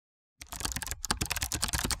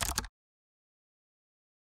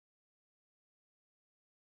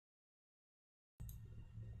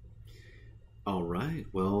All right,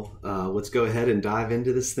 well, let's go ahead and dive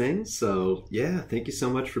into this thing. So yeah, thank you so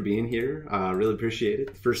much for being here. I really appreciate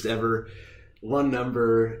it. First ever one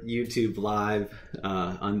number YouTube live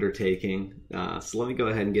undertaking. So let me go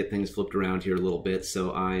ahead and get things flipped around here a little bit.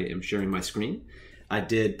 So I am sharing my screen. I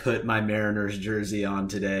did put my Mariners jersey on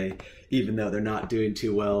today, even though they're not doing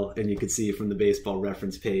too well. And you can see from the baseball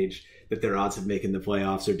reference page that their odds of making the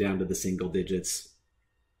playoffs are down to the single digits.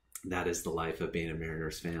 That is the life of being a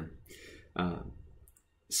Mariners fan.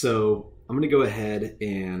 So I'm going to go ahead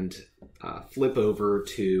and flip over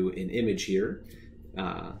to an image here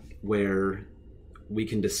where we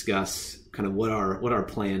can discuss kind of what our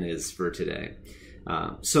plan is for today.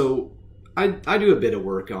 So I do a bit of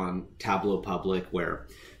work on Tableau Public where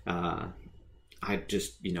I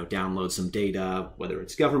just download some data, whether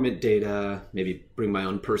it's government data, maybe bring my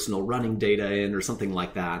own personal running data in or something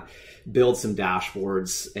like that, build some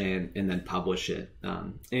dashboards and then publish it.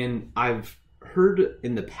 And I've heard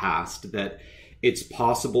in the past that it's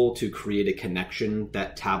possible to create a connection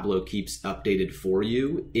that Tableau keeps updated for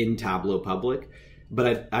you in Tableau Public,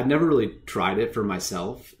 but I'd never really tried it for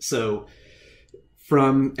myself. So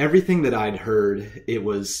from everything that I'd heard, it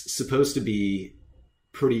was supposed to be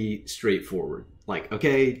pretty straightforward. Like,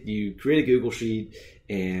 okay, you create a Google Sheet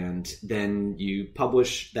and then you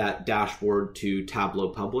publish that dashboard to Tableau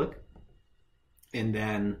Public. And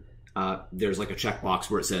then there's like a checkbox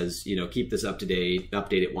where it says, keep this up to date,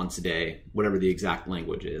 update it once a day, whatever the exact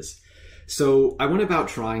language is. So I went about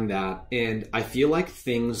trying that and I feel like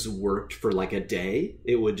things worked for like a day.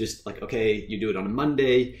 It would just like, okay, you do it on a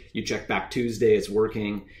Monday, you check back Tuesday, it's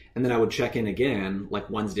working. And then I would check in again like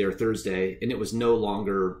Wednesday or Thursday and it was no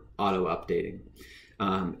longer auto updating.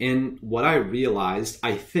 And what I realized,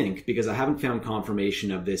 I think, because I haven't found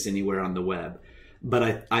confirmation of this anywhere on the web,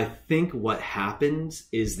 but I think what happens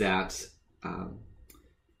is that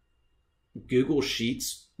Google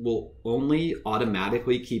Sheets will only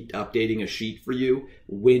automatically keep updating a sheet for you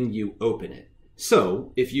when you open it.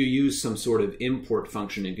 So if you use some sort of import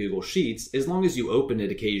function in Google Sheets, as long as you open it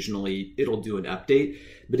occasionally, it'll do an update.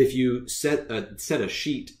 But if you set a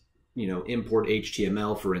sheet, import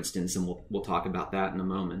HTML, for instance, and we'll talk about that in a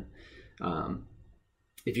moment.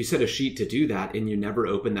 If you set a sheet to do that and you never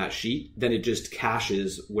open that sheet, then it just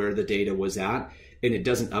caches where the data was at and it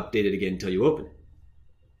doesn't update it again until you open it.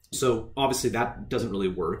 So obviously that doesn't really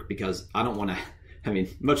work because I don't want to,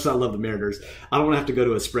 much as I love the Mariners, I don't want to have to go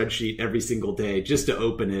to a spreadsheet every single day just to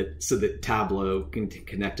open it so that Tableau can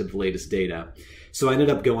connect to the latest data. So I ended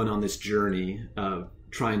up going on this journey of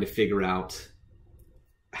trying to figure out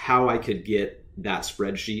how I could get that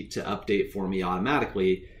spreadsheet to update for me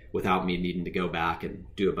automatically without me needing to go back and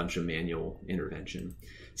do a bunch of manual intervention.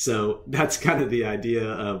 So that's kind of the idea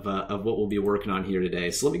of what we'll be working on here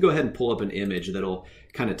today. So let me go ahead and pull up an image that'll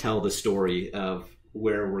kind of tell the story of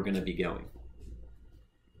where we're going to be going.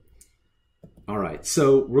 All right,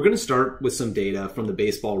 so we're going to start with some data from the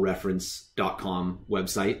baseballreference.com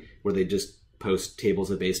website where they just post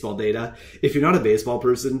tables of baseball data. If you're not a baseball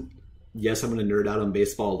person, yes, I'm going to nerd out on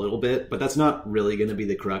baseball a little bit, but that's not really going to be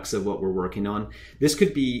the crux of what we're working on. This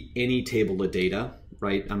could be any table of data,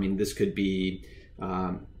 right? This could be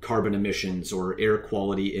carbon emissions or air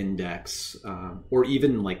quality index, or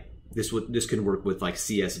even like this can work with like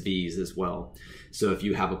CSVs as well. So if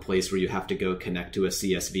you have a place where you have to go connect to a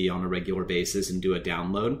CSV on a regular basis and do a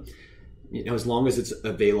download, as long as it's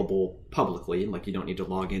available publicly, like you don't need to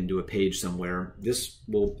log into a page somewhere, this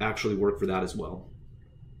will actually work for that as well.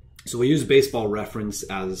 So we use baseball reference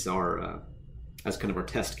as our as kind of our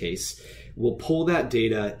test case. We'll pull that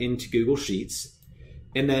data into Google Sheets.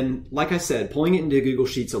 And then, like I said, pulling it into Google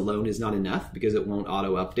Sheets alone is not enough because it won't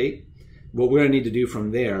auto update. What we're going to need to do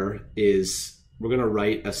from there is we're going to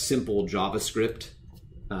write a simple JavaScript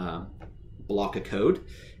block of code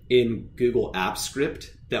in Google Apps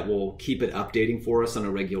Script that will keep it updating for us on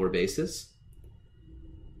a regular basis.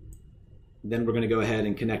 Then we're going to go ahead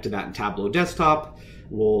and connect to that in Tableau Desktop.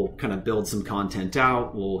 We'll kind of build some content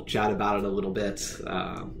out. We'll chat about it a little bit.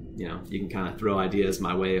 You can kind of throw ideas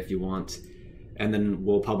my way if you want. And then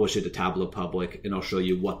we'll publish it to Tableau Public, and I'll show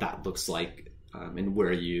you what that looks like and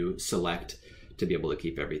where you select to be able to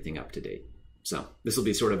keep everything up to date. So this will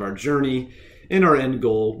be sort of our journey, and our end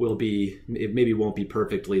goal will be, it maybe won't be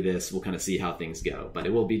perfectly this, we'll kind of see how things go, but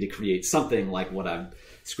it will be to create something like what I've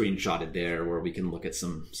screenshotted there where we can look at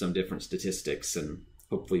some different statistics and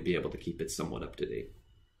hopefully be able to keep it somewhat up to date.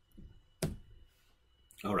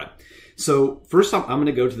 All right, so first I'm going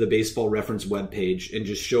to go to the baseball reference webpage and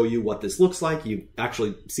just show you what this looks like. You've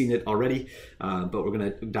actually seen it already, but we're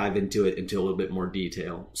going to dive into it into a little bit more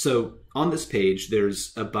detail. So on this page,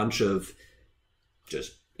 there's a bunch of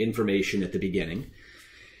just information at the beginning.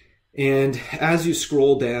 And as you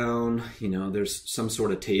scroll down, there's some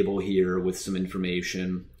sort of table here with some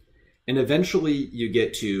information. And eventually you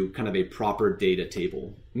get to kind of a proper data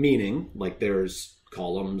table, meaning like there's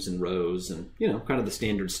columns and rows and, kind of the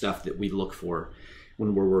standard stuff that we look for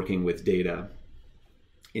when we're working with data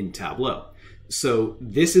in Tableau. So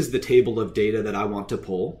this is the table of data that I want to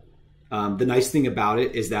pull. The nice thing about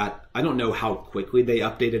it is that I don't know how quickly they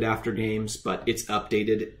update it after games, but it's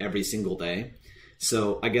updated every single day.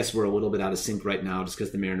 So I guess we're a little bit out of sync right now just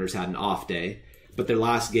because the Mariners had an off day. But their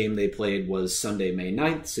last game they played was Sunday, May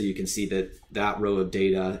 9th. So you can see that that row of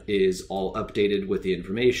data is all updated with the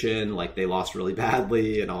information, like they lost really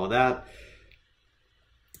badly and all of that.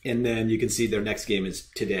 And then you can see their next game is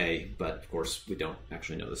today, but of course we don't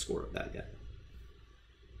actually know the score of that yet.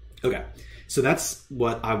 Okay, so that's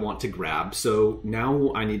what I want to grab. So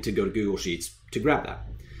now I need to go to Google Sheets to grab that.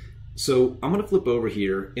 So I'm going to flip over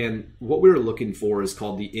here, and what we're looking for is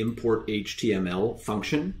called the IMPORTHTML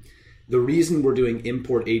function. The reason we're doing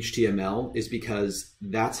import HTML is because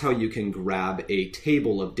that's how you can grab a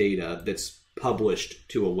table of data that's published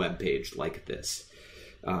to a web page like this.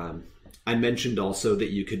 I mentioned also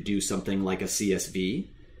that you could do something like a CSV.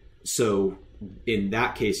 So in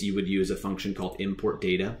that case, you would use a function called import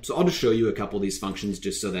data. So I'll just show you a couple of these functions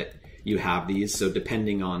just so that you have these. So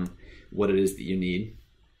depending on what it is that you need.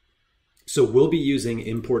 So we'll be using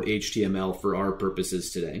import HTML for our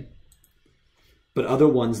purposes today. But other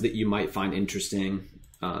ones that you might find interesting,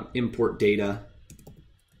 import data.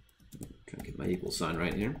 Try to get my equal sign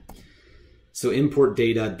right here. So import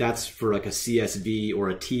data, that's for like a CSV or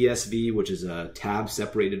a TSV, which is a tab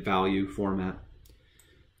separated value format.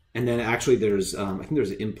 And then actually there's, I think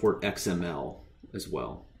there's import XML as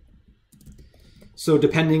well. So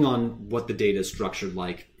depending on what the data is structured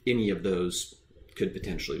like, any of those could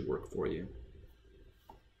potentially work for you.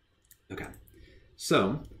 Okay,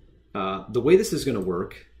 so the way this is going to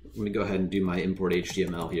work, let me go ahead and do my import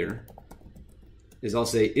HTML here, is I'll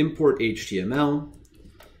say import HTML,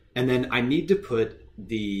 and then I need to put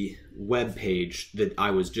the web page that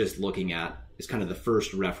I was just looking at as kind of the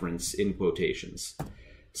first reference in quotations.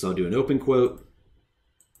 So I'll do an open quote,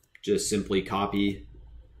 just simply copy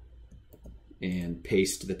and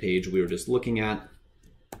paste the page we were just looking at,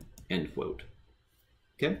 end quote.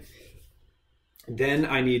 Okay. Then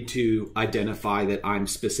I need to identify that I'm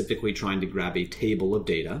specifically trying to grab a table of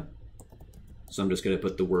data. So I'm just going to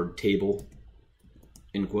put the word table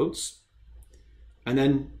in quotes, and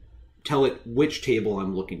then tell it which table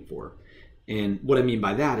I'm looking for. And what I mean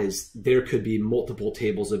by that is there could be multiple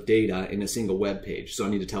tables of data in a single web page. So I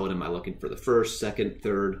need to tell it, am I looking for the first, second,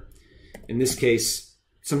 third? In this case,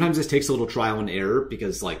 sometimes this takes a little trial and error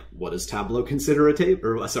because, like, what does Tableau consider a table?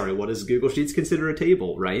 Or sorry, what does Google Sheets consider a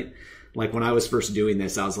table, right? Like when I was first doing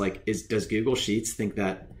this, I was like, does Google Sheets think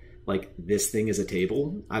that like this thing is a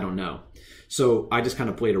table? I don't know. So I just kind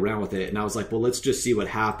of played around with it, and I was like, well, let's just see what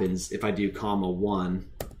happens if I do (1),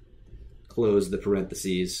 close the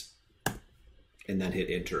parentheses, and then hit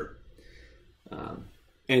enter.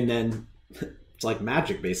 And then it's like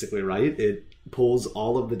magic, basically, right? It pulls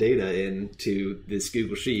all of the data into this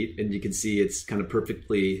Google Sheet, and you can see it's kind of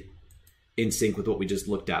perfectly in sync with what we just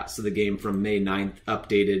looked at. So the game from May 9th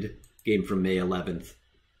updated, game from May 11th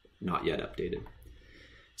not yet updated.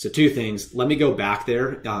 So two things. Let me go back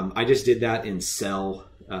there. I just did that in cell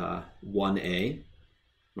 1A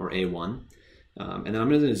or A1. And then I'm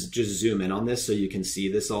going to just zoom in on this so you can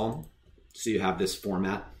see this all. So you have this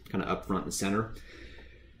format kind of up front and center.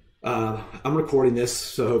 I'm recording this,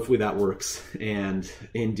 so hopefully that works. And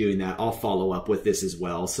in doing that, I'll follow up with this as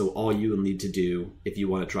well. So all you will need to do if you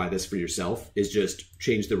want to try this for yourself is just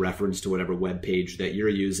change the reference to whatever web page that you're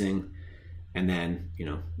using. And then,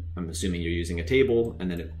 I'm assuming you're using a table,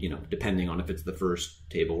 and then, depending on if it's the first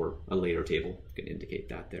table or a later table, you can indicate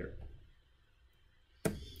that there.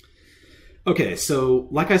 Okay, so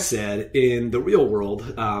like I said, in the real world,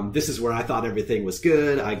 this is where I thought everything was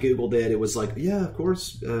good. I Googled it. It was like, yeah, of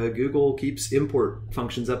course, Google keeps import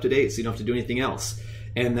functions up to date, so you don't have to do anything else.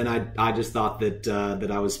 And then I just thought that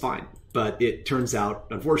that I was fine. But it turns out,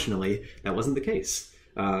 unfortunately, that wasn't the case.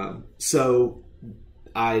 So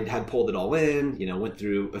I had pulled it all in, went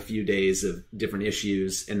through a few days of different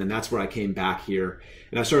issues, and then that's where I came back here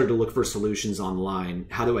and I started to look for solutions online.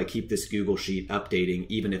 How do I keep this Google Sheet updating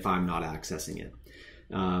even if I'm not accessing it?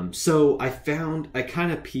 So I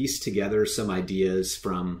kind of pieced together some ideas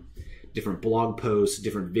from different blog posts,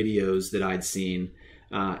 different videos that I'd seen,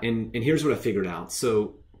 and here's what I figured out.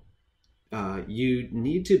 So you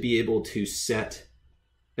need to be able to set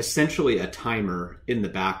essentially a timer in the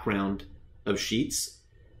background of Sheets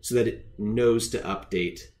so that it knows to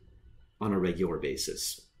update on a regular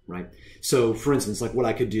basis, right? So for instance, like what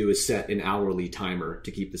I could do is set an hourly timer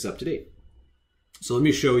to keep this up to date. So let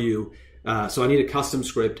me show you. So I need a custom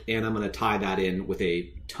script, and I'm going to tie that in with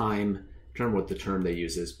a time, I don't remember what the term they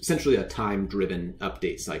use is, essentially a time-driven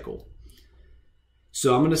update cycle.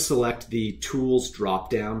 So I'm going to select the Tools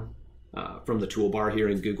dropdown from the toolbar here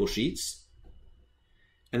in Google Sheets.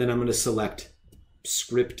 And then I'm going to select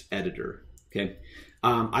Script Editor, okay?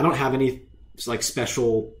 I don't have any like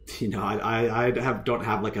special, you know, I don't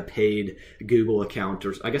have like a paid Google account,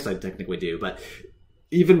 or I guess I technically do, but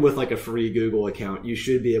even with like a free Google account, you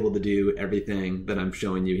should be able to do everything that I'm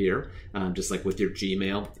showing you here, just like with your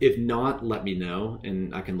Gmail. If not, let me know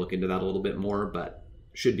and I can look into that a little bit more, but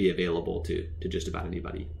should be available to just about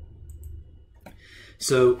anybody.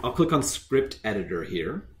 So I'll click on Script Editor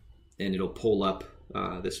here, and it'll pull up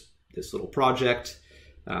this little project.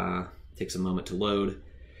 Takes a moment to load.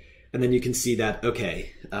 And then you can see that,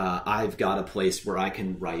 okay, I've got a place where I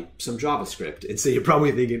can write some JavaScript. And so you're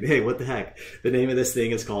probably thinking, hey, what the heck? The name of this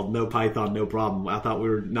thing is called No Python, No Problem. I thought we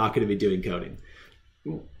were not going to be doing coding.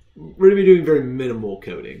 We're going to be doing very minimal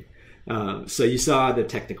coding. So you saw that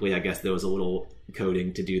technically, I guess there was a little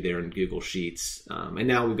coding to do there in Google Sheets. And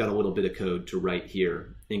now we've got a little bit of code to write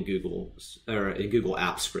here in Google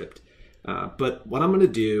Apps Script. But what I'm going to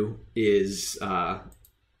do is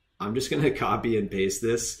I'm just going to copy and paste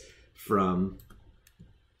this from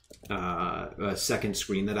a second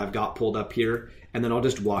screen that I've got pulled up here, and then I'll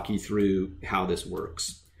just walk you through how this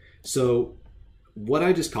works. So what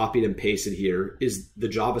I just copied and pasted here is the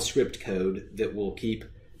JavaScript code that will keep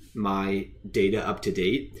my data up to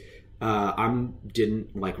date. I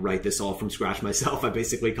didn't like write this all from scratch myself. I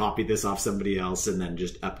basically copied this off somebody else and then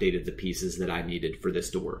just updated the pieces that I needed for this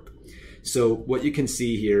to work. So what you can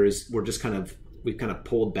see here is we've kind of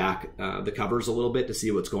pulled back the covers a little bit to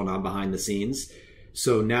see what's going on behind the scenes.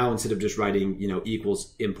 So now instead of just writing, you know,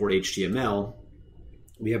 equals import HTML,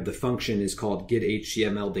 we have the function is called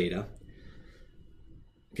getHTMlData.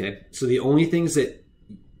 Okay, so the only things that,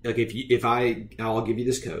 like I'll give you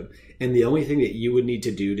this code, and the only thing that you would need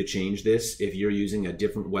to do to change this if you're using a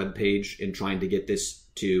different web page and trying to get this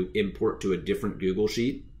to import to a different Google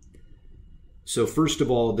Sheet. So first of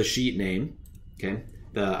all, the sheet name, okay?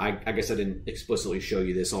 I guess I didn't explicitly show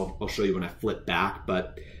you this. I'll show you when I flip back,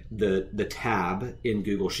 but the tab in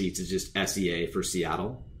Google Sheets is just SEA for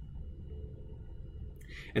Seattle.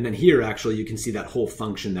 And then here, actually, you can see that whole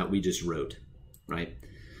function that we just wrote, right?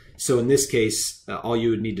 So in this case, all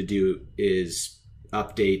you would need to do is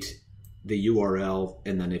update the URL,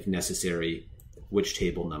 and then if necessary, which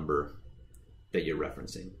table number that you're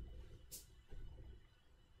referencing.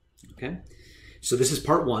 Okay, so this is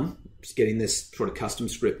part one. Just getting this sort of custom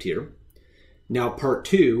script here. Now part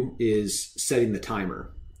two is setting the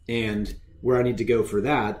timer, and where I need to go for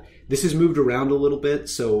that, this is moved around a little bit.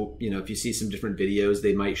 So, you know, if you see some different videos,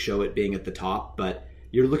 they might show it being at the top, but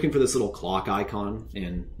you're looking for this little clock icon.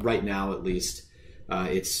 And right now, at least,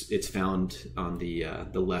 it's found on the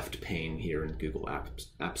left pane here in Google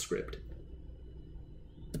Apps Script.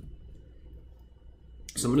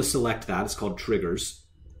 So I'm going to select that. It's called Triggers.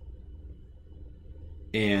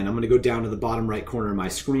 And I'm going to go down to the bottom right corner of my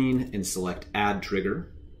screen and select Add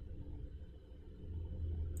Trigger.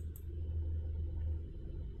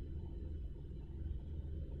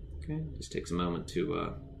 Okay, just takes a moment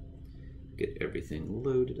to get everything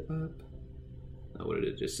loaded up. What did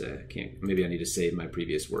it just say? I can't. Maybe I need to save my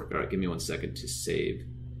previous work. All right, give me 1 second to save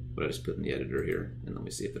what I just put in the editor here, and let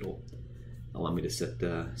me see if it'll allow me to set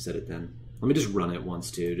it then. Let me just run it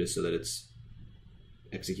once too, just so that it's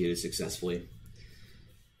executed successfully.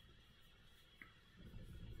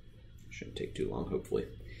 Shouldn't take too long, hopefully.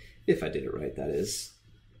 If I did it right, that is.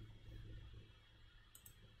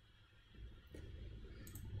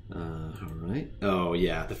 All right. Oh,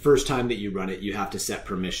 yeah. The first time that you run it, you have to set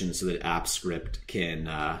permissions so that AppScript can,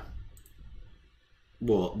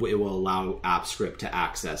 it will allow AppScript to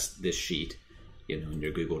access this sheet, you know, in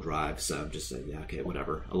your Google Drive. So just say, yeah, okay,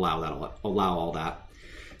 whatever. Allow all that.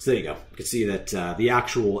 So there you go. You can see that the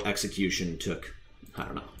actual execution took, I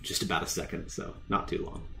don't know, just about a second. So not too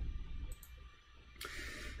long.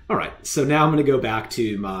 All right, so now I'm going to go back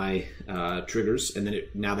to my triggers, and then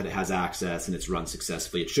now that it has access and it's run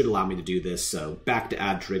successfully, it should allow me to do this. So back to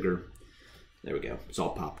Add Trigger. There we go. It's all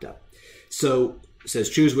popped up. So it says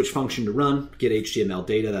choose which function to run. Get HTML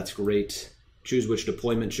data. That's great. Choose which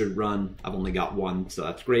deployment should run. I've only got one, so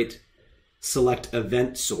that's great. Select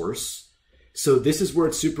event source. So this is where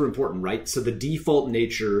it's super important, right? So the default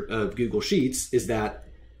nature of Google Sheets is that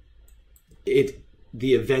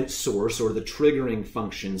the event source or the triggering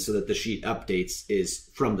function so that the sheet updates is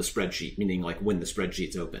from the spreadsheet, meaning like when the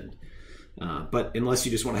spreadsheet's opened. But unless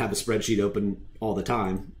you just want to have the spreadsheet open all the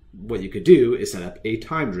time, what you could do is set up a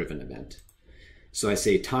time-driven event. So I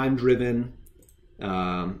say time-driven.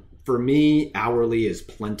 For me, hourly is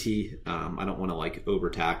plenty. I don't want to like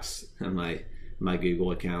overtax my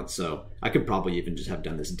Google account, so I could probably even just have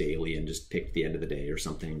done this daily and just pick the end of the day or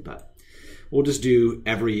something, but we'll just do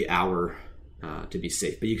every hour to be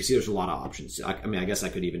safe. But you can see there's a lot of options. I mean, I guess I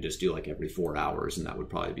could even just do like every 4 hours, and that would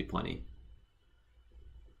probably be plenty.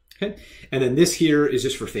 Okay, and then this here is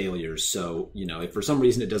just for failures. So, you know, if for some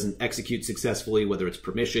reason it doesn't execute successfully, whether it's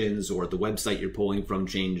permissions or the website you're pulling from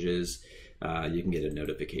changes, you can get a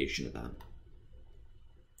notification of that.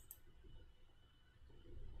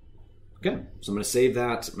 Okay, so I'm going to save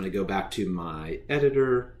that. I'm going to go back to my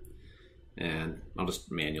editor, and I'll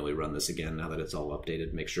just manually run this again now that it's all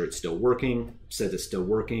updated. Make sure it's still working. Says it's still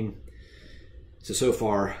working. So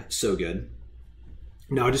far, so good.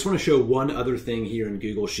 Now, I just want to show one other thing here in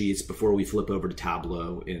Google Sheets before we flip over to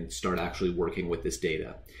Tableau and start actually working with this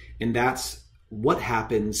data. And that's what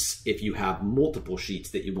happens if you have multiple sheets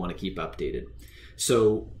that you want to keep updated.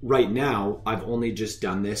 So right now, I've only just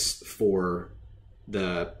done this for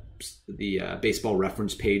the baseball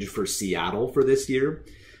reference page for Seattle for this year.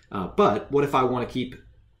 But what if I want to keep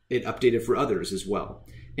it updated for others as well?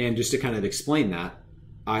 And just to kind of explain that,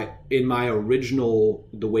 in my original,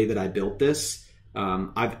 the way that I built this,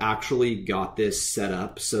 I've actually got this set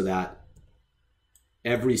up so that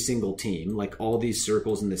every single team, like all these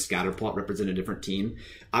circles in the scatter plot represent a different team.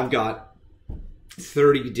 I've got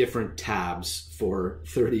 30 different tabs for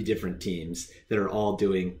 30 different teams that are all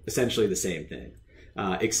doing essentially the same thing,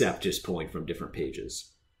 except just pulling from different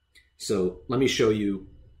pages. So let me show you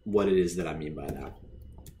what it is that I mean by that.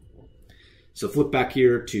 So flip back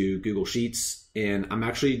here to Google Sheets, and I'm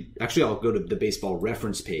actually I'll go to the baseball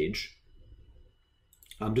reference page.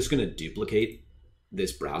 I'm just going to duplicate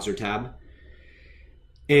this browser tab.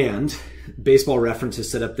 And Baseball Reference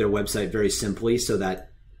has set up their website very simply so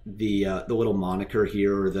that the little moniker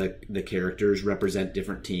here or the characters represent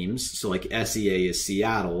different teams. So like SEA is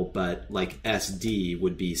Seattle, but like SD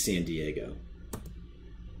would be San Diego.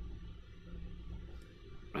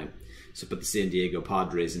 Right? So put the San Diego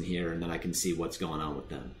Padres in here, and then I can see what's going on with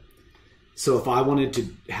them. So if I wanted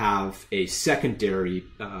to have a secondary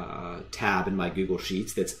tab in my Google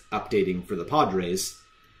Sheets that's updating for the Padres,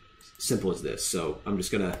 simple as this. So I'm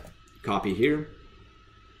just going to copy here,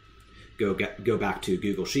 go back to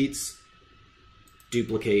Google Sheets,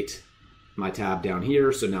 duplicate my tab down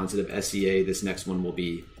here. So now instead of SEA, this next one will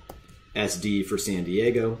be SD for San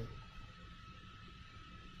Diego.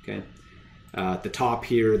 Okay. At the top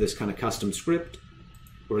here, this kind of custom script,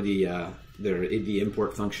 or the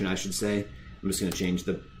import function, I should say. I'm just going to change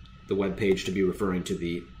the web page to be referring to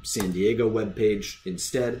the San Diego web page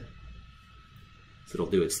instead. So it'll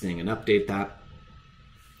do its thing and update that.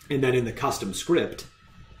 And then in the custom script,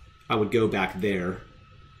 I would go back there.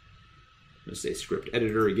 I'm going to say script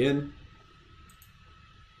editor again.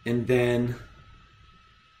 And then,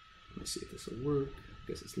 let me see if this will work. I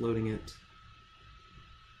guess it's loading it.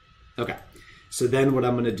 Okay. So then what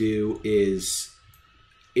I'm going to do is,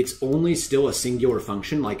 it's only still a singular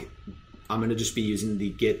function. Like I'm going to just be using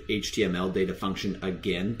the getHTMLData function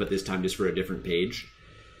again, but this time just for a different page.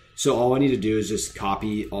 So all I need to do is just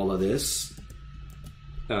copy all of this,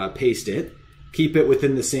 paste it, keep it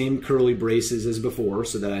within the same curly braces as before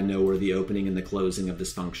so that I know where the opening and the closing of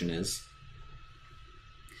this function is.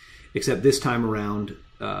 Except this time around,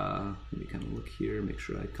 let me kind of look here, make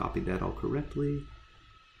sure I copied that all correctly.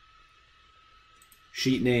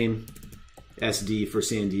 Sheet name, SD for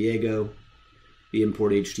San Diego. The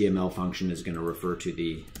import HTML function is going to refer to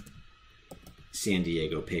the San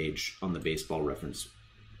Diego page on the baseball reference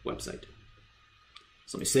website.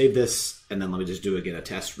 So let me save this, and then let me just do again a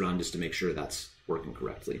test run just to make sure that's working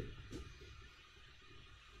correctly.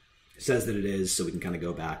 It says that it is, so we can kind of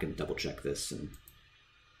go back and double check this, and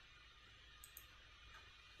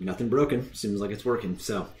nothing broken. Seems like it's working,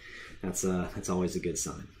 so that's always a good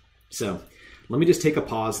sign. So let me just take a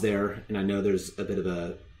pause there, and I know there's a bit of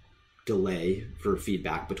a delay for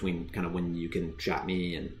feedback between kind of when you can chat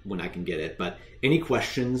me and when I can get it, but any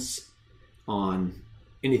questions on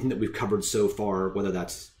anything that we've covered so far, whether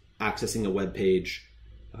that's accessing a web page,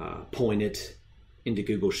 pulling it into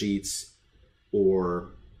Google Sheets,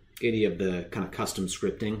 or any of the kind of custom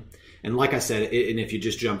scripting. And like I said, and if you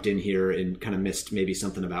just jumped in here and kind of missed maybe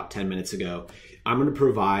something about 10 minutes ago, I'm going to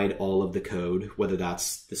provide all of the code, whether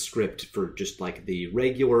that's the script for just like the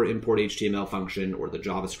regular import HTML function or the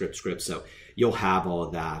JavaScript script. So you'll have all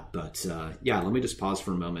of that. But yeah, let me just pause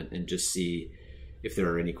for a moment and just see if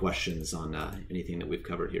there are any questions on anything that we've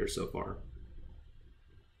covered here so far.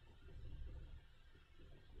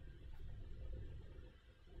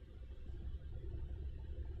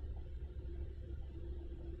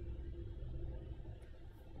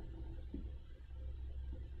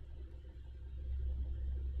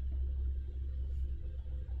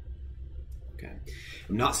 Okay.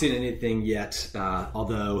 I'm not seeing anything yet,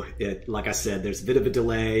 although, like I said, there's a bit of a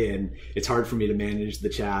delay and it's hard for me to manage the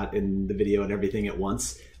chat and the video and everything at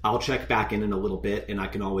once. I'll check back in a little bit, and I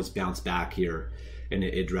can always bounce back here and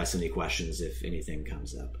address any questions if anything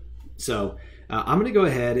comes up. So I'm going to go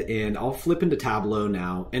ahead and I'll flip into Tableau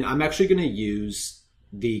now, and I'm actually going to use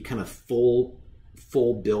the kind of full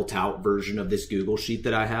built out version of this Google Sheet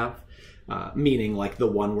that I have. Meaning like the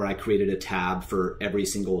one where I created a tab for every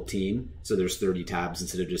single team. So there's 30 tabs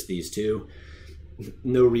instead of just these two.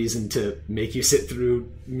 No reason to make you sit through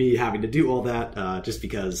me having to do all that, just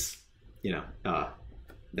because, you know,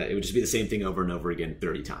 that it would just be the same thing over and over again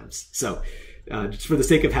 30 times. So just for the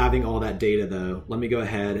sake of having all that data though, let me go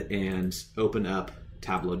ahead and open up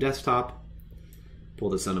Tableau Desktop,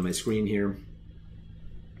 pull this onto my screen here.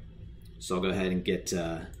 So I'll go ahead and get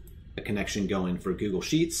a connection going for Google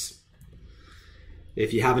Sheets.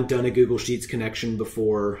 If you haven't done a Google Sheets connection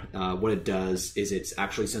before, what it does is it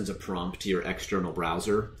actually sends a prompt to your external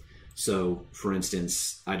browser. So for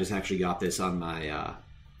instance, I just actually got this on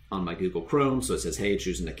my Google Chrome. So it says, hey,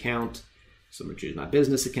 choose an account. So I'm gonna choose my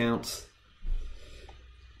business account.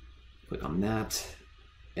 Click on that.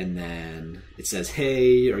 And then it says,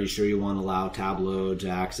 hey, are you sure you want to allow Tableau to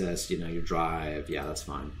access, your drive? Yeah, that's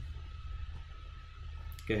fine.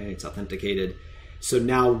 Okay, it's authenticated. So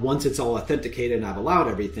now once it's all authenticated and I've allowed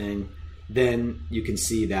everything, then you can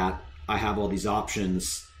see that I have all these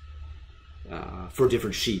options for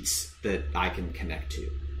different sheets that I can connect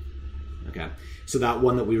to. Okay, so that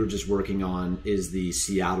one that we were just working on is the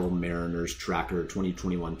Seattle Mariners Tracker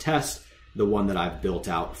 2021 test. The one that I've built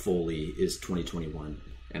out fully is 2021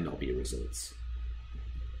 MLB results.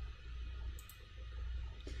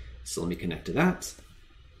 So let me connect to that.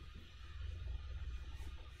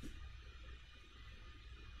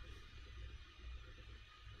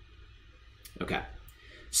 Okay,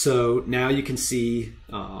 so now you can see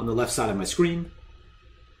on the left side of my screen,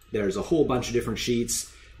 there's a whole bunch of different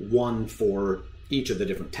sheets, one for each of the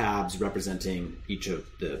different tabs representing each of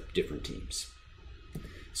the different teams.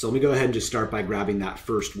 So let me go ahead and just start by grabbing that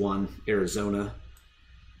first one, Arizona,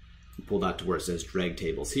 pull that to where it says drag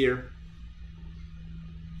tables here.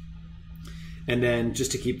 And then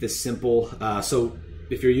just to keep this simple, so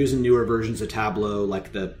if you're using newer versions of Tableau,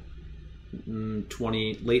 like the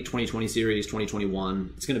late 2020 series,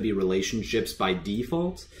 2021, it's going to be relationships by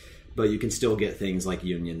default, but you can still get things like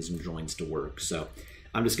unions and joins to work. So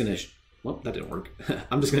I'm just going to, well, that didn't work.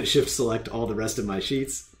 I'm just going to shift select all the rest of my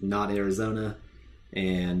sheets, not Arizona,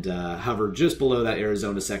 and hover just below that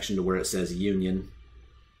Arizona section to where it says union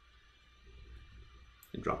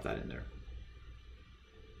and drop that in there.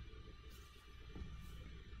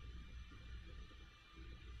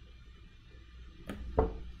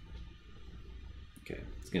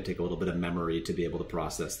 Going to take a little bit of memory to be able to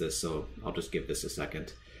process this, so I'll just give this a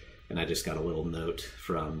second. And I just got a little note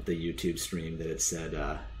from the YouTube stream that it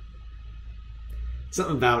said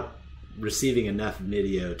something about receiving enough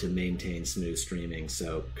video to maintain smooth streaming.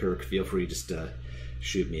 So Kirk, feel free just to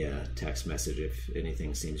shoot me a text message if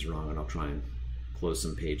anything seems wrong, and I'll try and close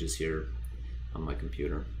some pages here on my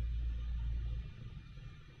computer.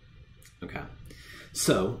 Okay.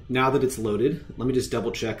 So now that it's loaded, let me just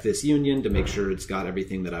double check this union to make sure it's got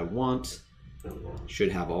everything that I want.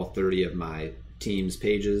 Should have all 30 of my team's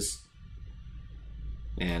pages.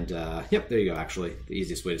 And yep, there you go. Actually, the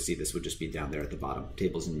easiest way to see this would just be down there at the bottom,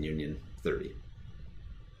 tables in union 30.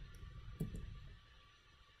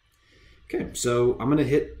 Okay, so I'm gonna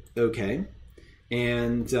hit OK.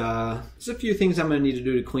 And there's a few things I'm gonna need to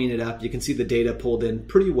do to clean it up. You can see the data pulled in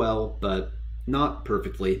pretty well, but not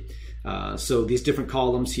perfectly. So these different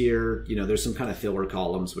columns here, there's some kind of filler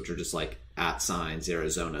columns, which are just like at signs,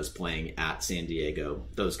 Arizona's playing at San Diego,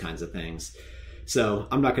 those kinds of things. So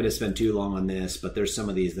I'm not going to spend too long on this, but there's some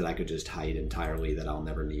of these that I could just hide entirely that I'll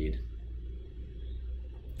never need.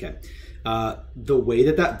 Okay. The way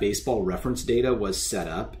that baseball reference data was set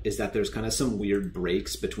up is that there's kind of some weird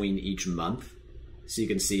breaks between each month. So you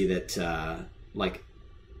can see that like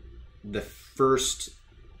the first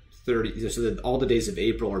 30, so that all the days of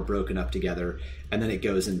April are broken up together, and then it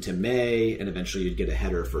goes into May, and eventually you'd get a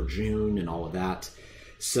header for June and all of that.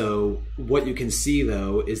 So what you can see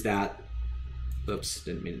though is that, oops,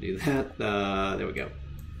 didn't mean to do that. There we go.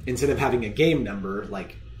 instead of having a game number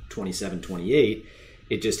like 2728,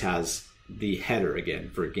 it just has the header again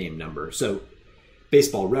for a game number. So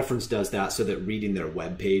Baseball Reference does that so that reading their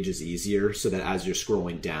web page is easier, so that as you're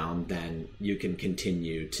scrolling down, then you can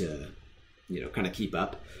continue to, kind of keep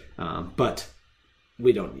up. But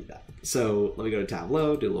we don't need that. So let me go to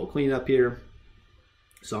Tableau, do a little cleanup here.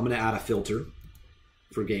 So I'm going to add a filter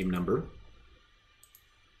for game number.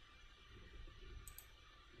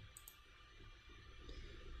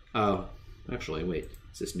 Oh, actually, wait.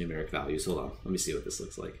 It's just numeric values. Hold on. Let me see what this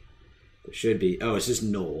looks like. There should be. Oh, it's just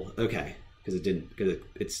null. Okay. Because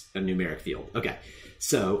it's a numeric field. Okay.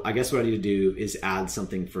 So I guess what I need to do is add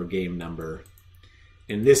something for game number.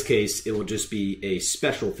 In this case, it will just be a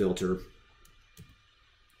special filter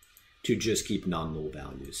to just keep non-null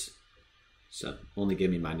values. So only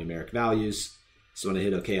give me my numeric values. So when I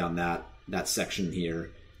hit OK on that section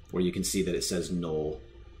here, where you can see that it says null,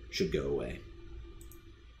 should go away.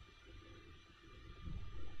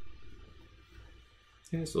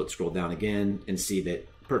 Okay, so let's scroll down again and see that,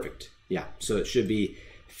 perfect. Yeah, so it should be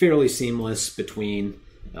fairly seamless between,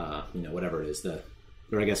 whatever it is,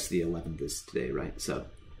 or I guess the 11th is today, right? So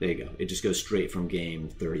there you go. It just goes straight from game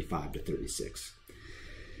 35 to 36.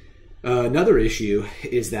 Another issue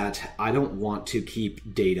is that I don't want to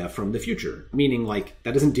keep data from the future, meaning like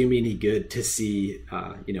that doesn't do me any good to see,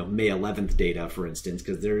 May 11th data, for instance,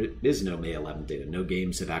 because there is no May 11th data. No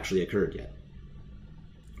games have actually occurred yet.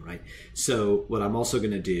 Right. So what I'm also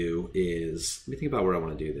going to do is, let me think about where I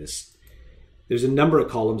want to do this. There's a number of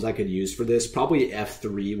columns I could use for this. Probably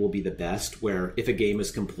F3 will be the best, where if a game is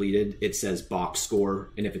completed, it says box score,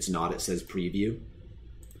 and if it's not, it says preview.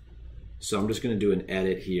 So I'm just going to do an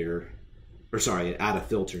edit here, add a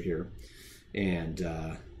filter here, and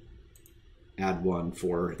add one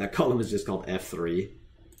for, that column is just called F3.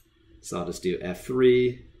 So I'll just do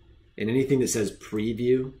F3, and anything that says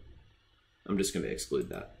preview, I'm just going to exclude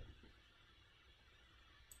that.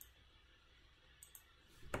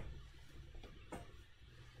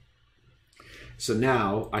 So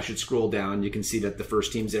now I should scroll down. You can see that the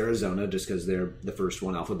first team's Arizona, just because they're the first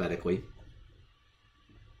one alphabetically.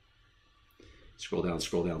 Scroll down,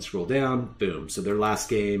 scroll down, scroll down. Boom. So their last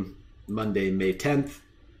game, Monday, May 10th.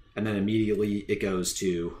 And then immediately it goes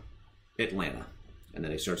to Atlanta. And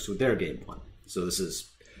then it starts with their game one. So this is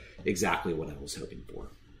exactly what I was hoping for.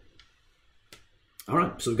 All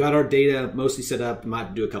right, so we've got our data mostly set up.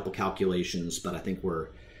 Might do a couple calculations, but I think we're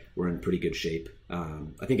in pretty good shape.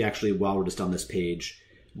 I think actually while we're just on this page,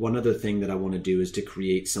 one other thing that I want to do is to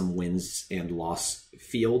create some wins and loss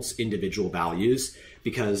fields, individual values,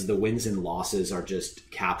 because the wins and losses are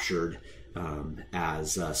just captured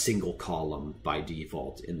as a single column by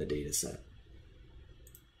default in the data set.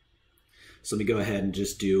 So let me go ahead and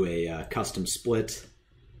just do a custom split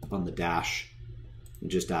on the dash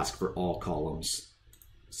and just ask for all columns.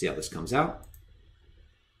 See how this comes out.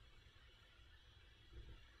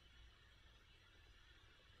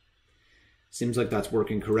 Seems like that's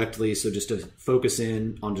working correctly. So just to focus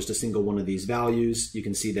in on just a single one of these values, you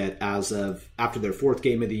can see that as of after their fourth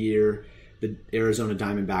game of the year, the Arizona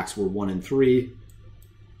Diamondbacks were 1-3.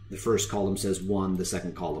 The first column says 1, the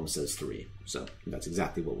second column says 3. So that's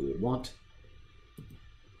exactly what we would want.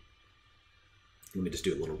 Let me just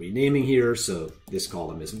do a little renaming here. So this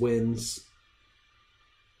column is wins.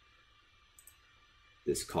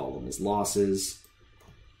 This column is losses.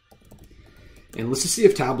 And let's just see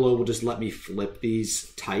if Tableau will just let me flip these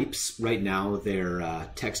types. Right now they're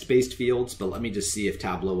text-based fields, but let me just see if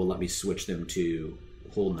Tableau will let me switch them to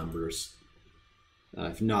whole numbers.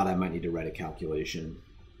 If not, I might need to write a calculation.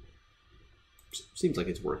 Seems like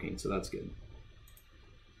it's working, so that's good.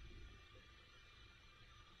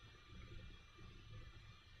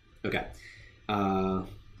 Okay.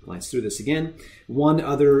 Glance through this again. One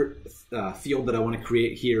other field that I want to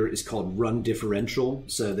create here is called run differential.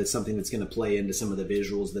 So that's something that's going to play into some of the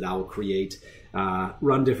visuals that I will create.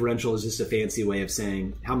 Run differential is just a fancy way of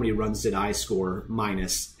saying how many runs did I score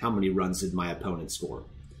minus how many runs did my opponent score.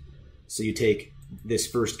 So you take this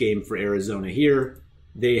first game for Arizona here.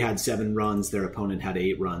 They had 7 runs. Their opponent had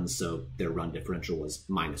 8 runs. So their run differential was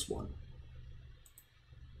 -1.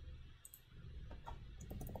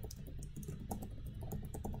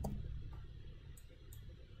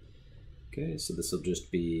 Okay, so this will just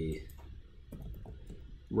be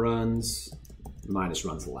runs minus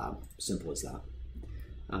runs allowed. Simple as that.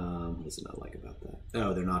 What does it not like about that?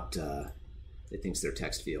 Oh, they're not, it thinks they're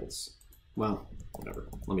text fields. Well, whatever.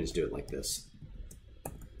 Let me just do it like this.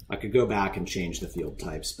 I could go back and change the field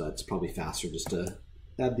types, but it's probably faster just to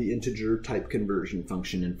add the integer type conversion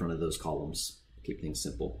function in front of those columns. Keep things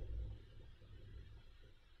simple.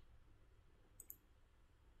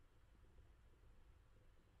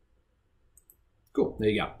 Cool, there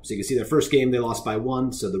you go. So you can see their first game they lost by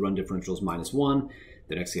 1, so the run differential is -1.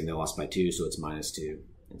 The next game they lost by 2, so it's -2,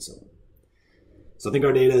 and so on. So I think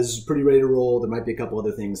our data is pretty ready to roll. There might be a couple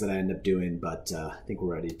other things that I end up doing, but I think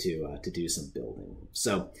we're ready to do some building.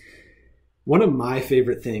 So one of my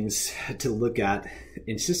favorite things to look at, and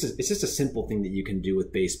it's just a simple thing that you can do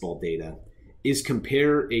with baseball data, is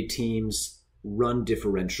compare a team's run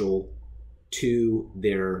differential to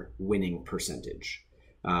their winning percentage.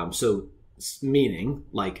 So meaning,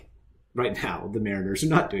 like right now, the Mariners are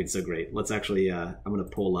not doing so great. Let's actually, I'm going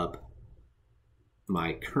to pull up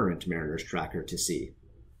my current Mariners tracker to see.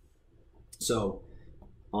 So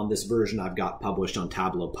on this version I've got published on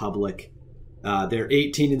Tableau Public, they're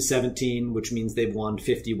 18-17, which means they've won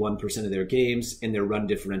 51% of their games, and their run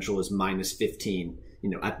differential is -15,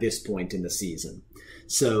 at this point in the season.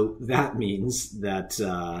 So that means that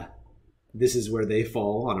this is where they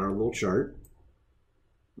fall on our little chart,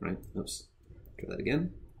 right? Oops, try that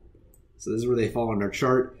again. So this is where they fall on our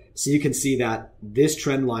chart. So you can see that this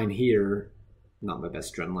trend line here, not my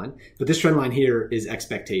best trend line, but this trend line here is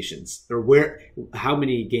expectations, or how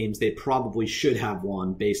many games they probably should have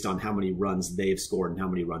won based on how many runs they've scored and how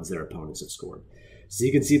many runs their opponents have scored. So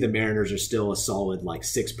you can see the Mariners are still a solid like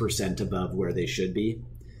 6% above where they should be.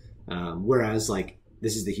 Whereas like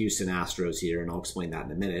this is the Houston Astros here, and I'll explain that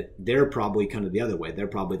in a minute. They're probably kind of the other way. They're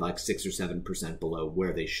probably like 6 or 7% below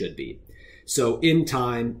where they should be. So in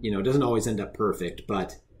time, it doesn't always end up perfect,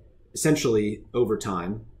 but essentially over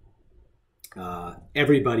time,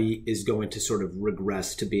 everybody is going to sort of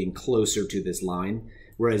regress to being closer to this line,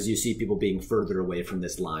 whereas you see people being further away from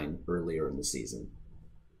this line earlier in the season.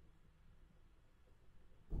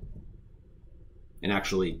 And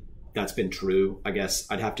actually, that's been true. I guess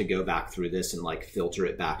I'd have to go back through this and like filter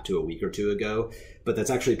it back to a week or two ago, but that's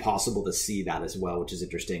actually possible to see that as well, which is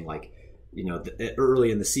interesting. Like,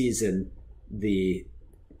 early in the season, it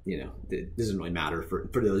doesn't really matter for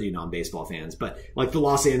those of you non-baseball fans, but like the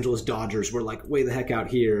Los Angeles Dodgers were like way the heck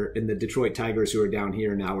out here, and the Detroit Tigers, who are down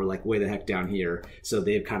here now, were like way the heck down here. So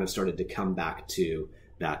they've kind of started to come back to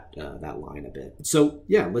that line a bit. So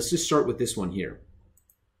yeah, let's just start with this one here.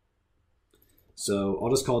 So I'll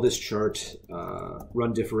just call this chart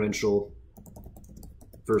run differential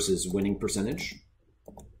versus winning percentage.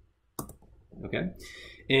 Okay,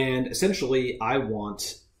 and essentially I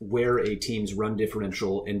want where a team's run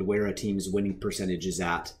differential and where a team's winning percentage is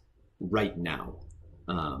at right now.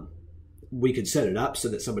 We could set it up so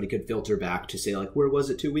that somebody could filter back to say like, where was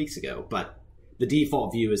it 2 weeks ago? But the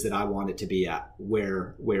default view is that I want it to be at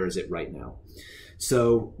where is it right now?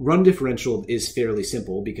 So run differential is fairly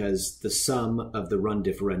simple because the sum of the run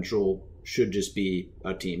differential should just be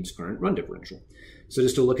a team's current run differential. So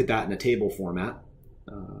just to look at that in a table format,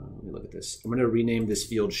 let me look at this. I'm going to rename this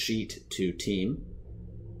field sheet to team.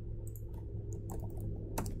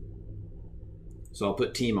 So I'll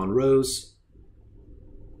put team on rows.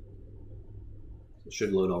 It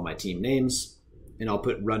should load all my team names. And I'll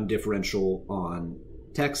put run differential on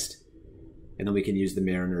text. And then we can use the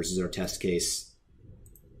Mariners as our test case.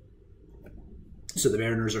 So the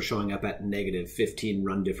Mariners are showing up at -15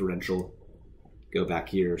 run differential. Go back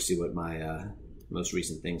here, see what my most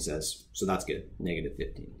recent thing says. So that's good,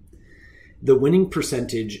 -15. The winning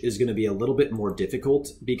percentage is going to be a little bit more difficult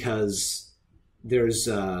because there's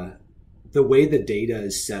the way the data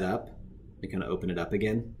is set up. Let me kind of open it up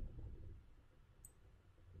again.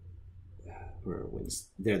 Where are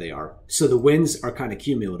wins? There they are. So the wins are kind of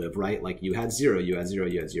cumulative, right? Like you had 0, you had 0,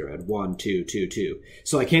 you had 0, you had 1, 2, 2, 2.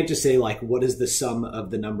 So I can't just say like, what is the sum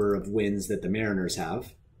of the number of wins that the Mariners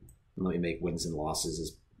have? And let me make wins and losses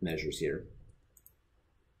as measures here.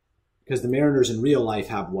 Because the Mariners in real life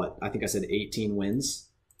have what? I think I said 18 wins.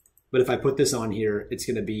 But if I put this on here, it's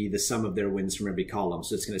going to be the sum of their wins from every column.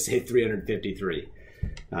 So it's going to say 353.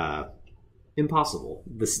 Impossible.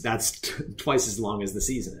 That's twice as long as the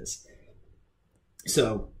season is.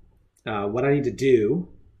 So what I need to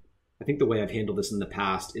do, I think the way I've handled this in the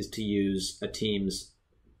past is to use a team's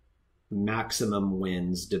maximum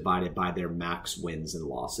wins divided by their max wins and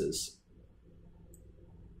losses.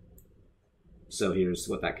 So here's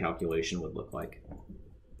what that calculation would look like.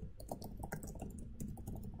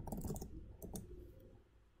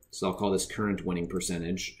 So I'll call this current winning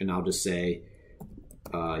percentage, and I'll just say,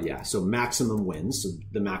 so maximum wins. So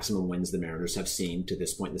the maximum wins the Mariners have seen to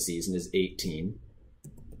this point in the season is 18,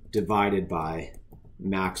 divided by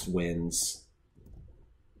max wins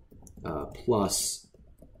plus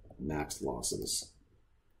max losses.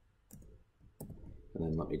 And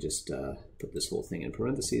then let me just put this whole thing in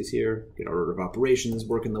parentheses here, get our order of operations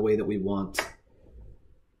working the way that we want.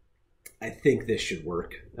 I think this should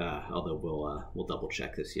work, although we'll double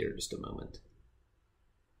check this here in just a moment.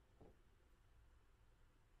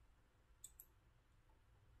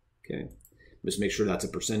 Okay, just make sure that's a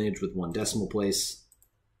percentage with 1 decimal place.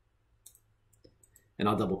 And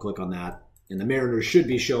I'll double click on that. And the Mariners should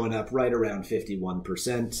be showing up right around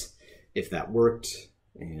 51% if that worked.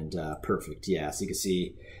 And perfect, yeah. So you can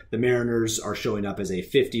see the Mariners are showing up as a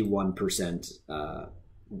 51%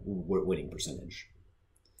 winning percentage.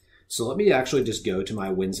 So let me actually just go to my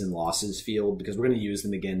wins and losses field because we're going to use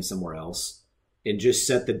them again somewhere else and just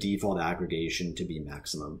set the default aggregation to be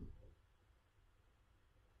maximum.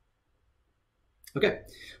 Okay,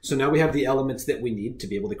 so now we have the elements that we need to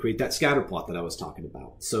be able to create that scatter plot that I was talking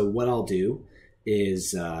about. So what I'll do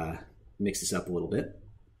is mix this up a little bit.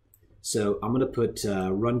 So I'm going to put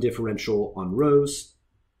run differential on rows,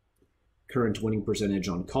 current winning percentage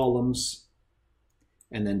on columns,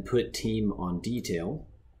 and then put team on detail.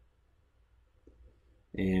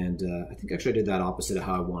 And I think actually I did that opposite of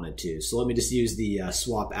how I wanted to. So let me just use the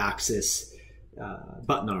swap axis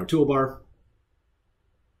button on our toolbar.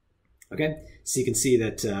 Okay, so you can see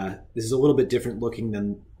that this is a little bit different looking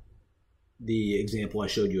than the example I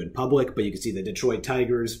showed you in public, but you can see the Detroit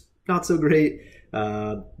Tigers, not so great.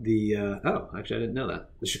 Oh, actually I didn't know that.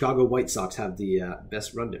 The Chicago White Sox have the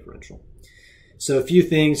best run differential. So a few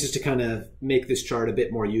things just to kind of make this chart a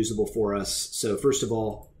bit more usable for us. So first of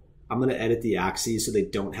all, I'm going to edit the axes so they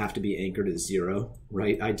don't have to be anchored at 0,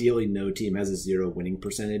 right? Ideally, no team has a 0 winning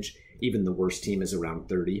percentage. Even the worst team is around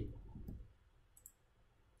 30.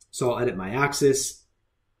 So I'll edit my axis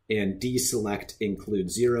and deselect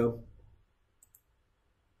include 0.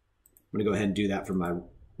 I'm going to go ahead and do that for my,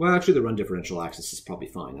 well, actually the run differential axis is probably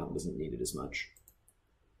fine. That one doesn't need it as much.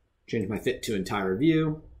 Change my fit to entire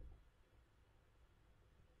view.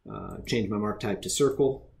 Change my mark type to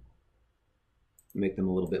circle. Make them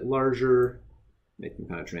a little bit larger. Make them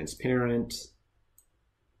kind of transparent.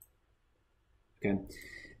 Okay.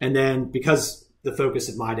 And then because the focus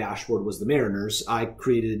of my dashboard was the Mariners, I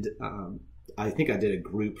created, I think I did a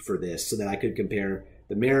group for this so that I could compare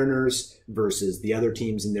the Mariners versus the other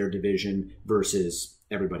teams in their division versus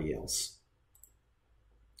everybody else.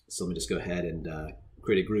 So let me just go ahead and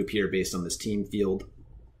create a group here based on this team field.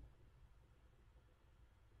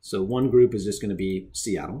 So one group is just going to be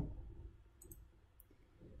Seattle.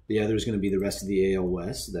 The other is going to be the rest of the AL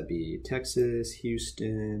West. So that'd be Texas,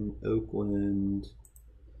 Houston, Oakland,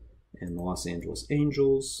 and the Los Angeles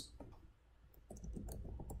Angels.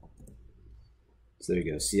 So there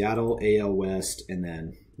you go, Seattle, AL West, and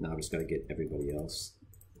then now I've just got to get everybody else.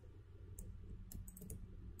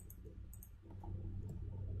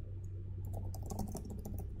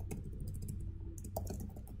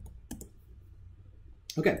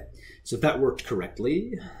 Okay, so if that worked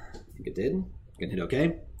correctly, I think it did, I can hit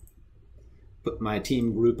OK. Put my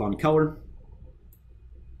team group on color.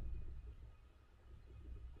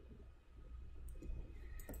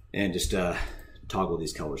 And just toggle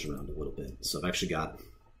these colors around a little bit. So I've actually got,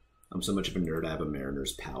 I'm so much of a nerd, I have a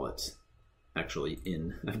Mariners palette actually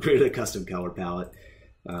in. I've created a custom color palette.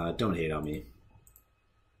 Don't hate on me.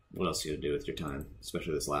 What else are you gonna do with your time?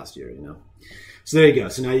 Especially this last year, you know? So there you go.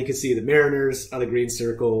 So now you can see the Mariners are the green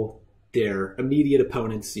circle. Their immediate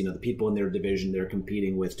opponents, you know, the people in their division they're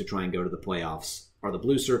competing with to try and go to the playoffs are the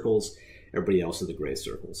blue circles. Everybody else are the gray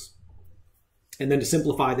circles. And then to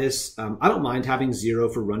simplify this, I don't mind having 0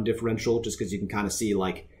 for run differential just because you can kind of see,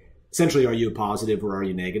 like, essentially, are you a positive or are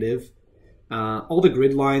you negative? All the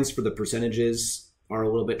grid lines for the percentages are a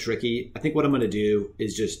little bit tricky. I think what I'm going to do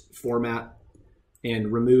is just format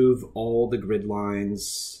and remove all the grid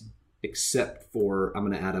lines except for, I'm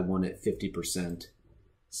going to add a one at 50%.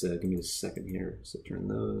 So give me a second here. So turn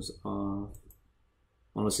those off.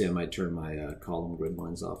 Honestly, I might turn my column grid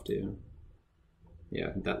lines off too. Yeah,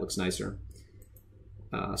 I think that looks nicer.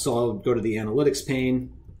 So I'll go to the analytics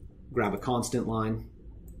pane, grab a constant line,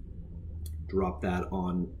 drop that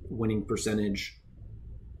on winning percentage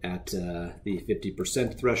at the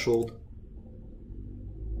 50% threshold.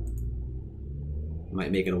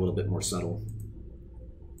 Might make it a little bit more subtle.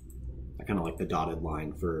 I kind of like the dotted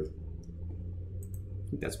line for, I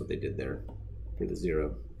think that's what they did there for the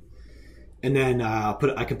 0. And then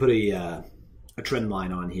I can put a trend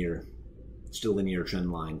line on here, just a linear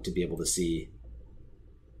trend line to be able to see.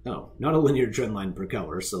 Oh, not a linear trend line per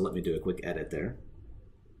color, so let me do a quick edit there.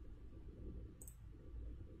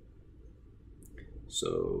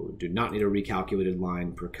 So do not need a recalculated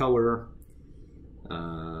line per color.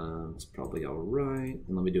 It's probably all right.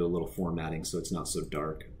 And let me do a little formatting so it's not so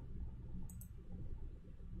dark.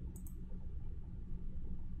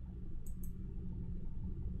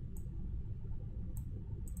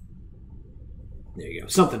 There you go.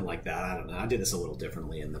 something like that. I don't know. I did this a little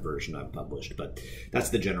differently in the version I've published, but that's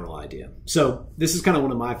the general idea. So this is kind of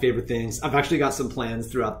one of my favorite things. I've actually got some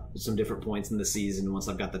plans throughout some different points in the season. Once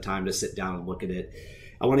I've got the time to sit down and look at it,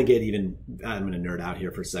 I want to get even, I'm going to nerd out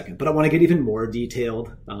here for a second, but I want to get even more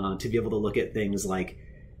detailed to be able to look at things like,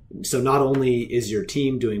 so not only is your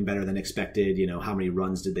team doing better than expected, you know, how many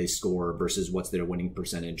runs did they score versus what's their winning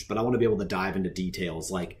percentage, but I want to be able to dive into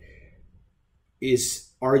details like,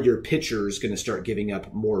 are your pitchers going to start giving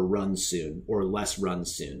up more runs soon or less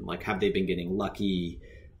runs soon? Like, have they been getting lucky?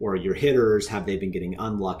 Or your hitters, have they been getting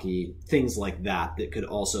unlucky? Things like that that could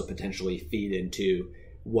also potentially feed into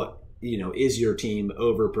what, you know, is your team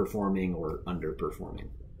overperforming or underperforming?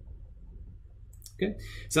 Okay,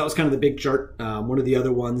 so that was kind of the big chart. One of the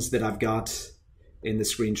other ones that I've got in the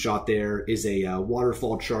screenshot there is a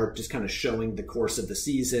waterfall chart, just kind of showing the course of the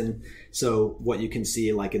season. So what you can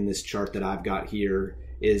see, like in this chart that I've got here,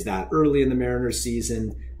 is that early in the Mariners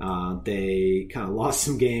season, they kind of lost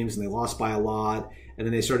some games and they lost by a lot. And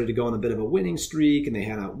then they started to go on a bit of a winning streak and they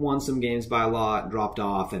had won some games by a lot, dropped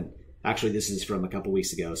off. And actually this is from a couple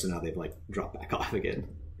weeks ago, so now they've like dropped back off again.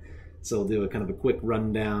 So we'll do a kind of a quick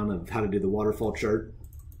rundown of how to do the waterfall chart.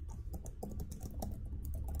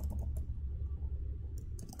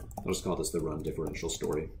 I'll just call this the run differential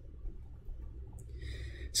story.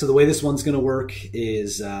 So the way this one's going to work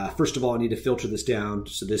is, first of all, I need to filter this down.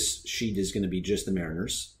 So this sheet is going to be just the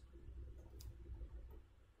Mariners.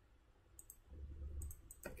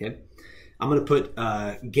 Okay. I'm going to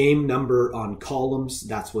put game number on columns.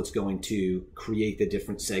 That's what's going to create the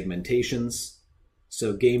different segmentations.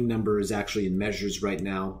 So game number is actually in measures right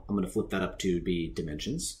now. I'm going to flip that up to be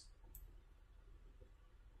dimensions.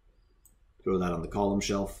 Throw that on the column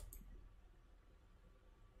shelf.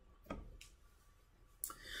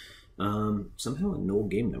 Somehow a null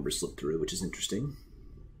game number slipped through, which is interesting.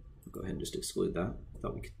 I'll go ahead and just exclude that. I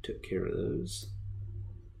thought we took care of those.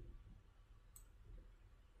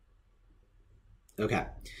 Okay.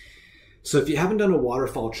 So if you haven't done a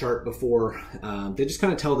waterfall chart before, they just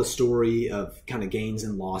kind of tell the story of kind of gains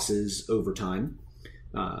and losses over time.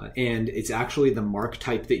 And it's actually the mark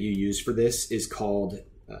type that you use for this is called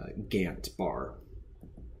Gantt bar.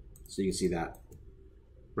 So you can see that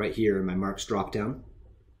right here in my marks drop down.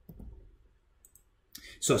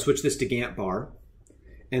 So I'll switch this to Gantt bar.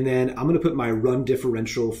 And then I'm going to put my run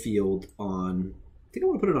differential field on, I think I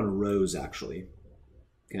want to put it on rows actually.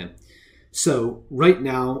 Okay. So right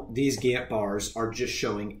now, these Gantt bars are just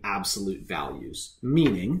showing absolute values,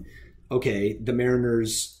 meaning, okay, the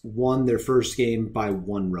Mariners won their first game by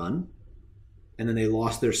 1 run, and then they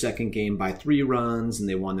lost their second game by 3 runs, and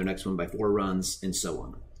they won their next one by 4 runs, and so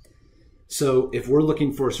on. So if we're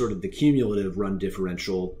looking for sort of the cumulative run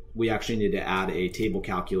differential, we actually need to add a table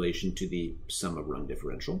calculation to the sum of run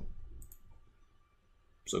differential.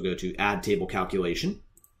 So go to add table calculation.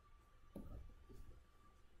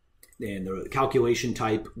 And the calculation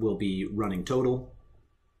type will be running total.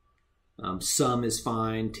 Sum is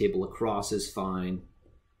fine. Table across is fine.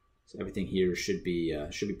 So everything here should be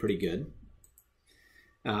pretty good.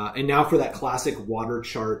 And now for that classic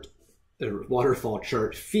waterfall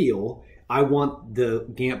chart feel, I want the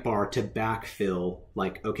Gantt bar to backfill.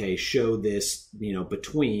 Like, okay, show this, you know,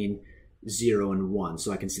 between 0 and 1,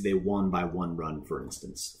 so I can see they won by 1 run, for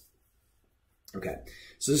instance. Okay,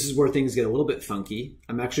 so this is where things get a little bit funky.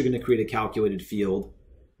 I'm actually going to create a calculated field,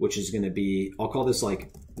 which is going to be, I'll call this like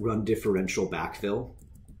run differential backfill.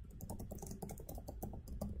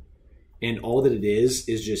 And all that it is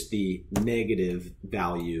just the negative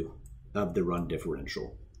value of the run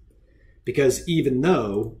differential. Because even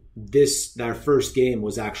though our first game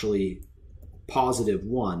was actually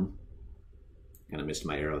 +1, kind of missed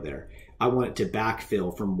my arrow there, I want it to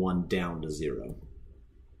backfill from 1 down to 0.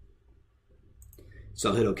 So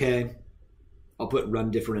I'll hit OK. I'll put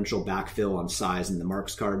run differential backfill on size in the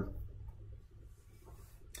marks card.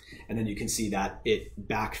 And then you can see that it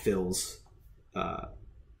backfills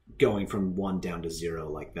going from 1 down to 0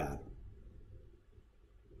 like that.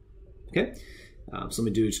 Okay, so let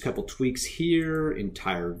me do just a couple tweaks here.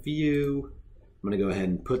 Entire view. I'm going to go ahead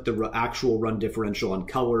and put the actual run differential on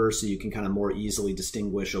color so you can kind of more easily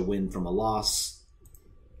distinguish a win from a loss.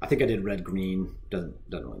 I think I did red, green. Doesn't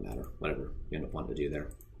really matter. Whatever you end up wanting to do there.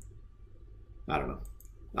 I don't know.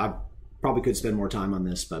 I probably could spend more time on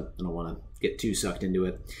this, but I don't want to get too sucked into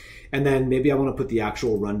it. And then maybe I want to put the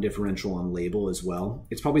actual run differential on label as well.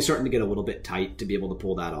 It's probably starting to get a little bit tight to be able to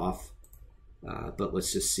pull that off. But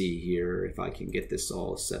let's just see here if I can get this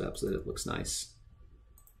all set up so that it looks nice.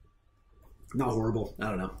 Not horrible. I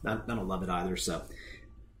don't know. I don't love it either. So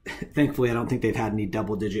thankfully, I don't think they've had any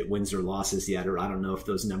double-digit wins or losses yet, or I don't know if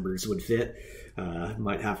those numbers would fit.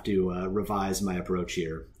 Might have to revise my approach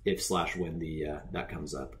here if/when that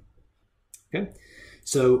comes up. Okay,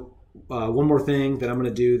 so one more thing that I'm going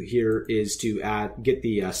to do here is to get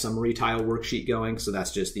the summary tile worksheet going. So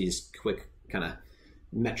that's just these quick kind of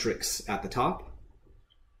metrics at the top.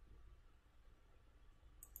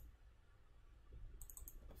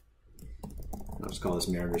 I'll just call this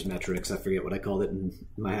Mariners metrics. I forget what I called it in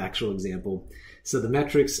my actual example. So the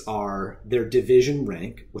metrics are their division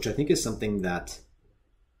rank, which I think is something that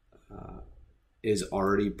is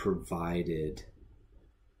already provided.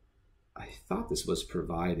 I thought this was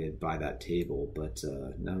provided by that table, but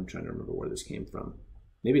now I'm trying to remember where this came from.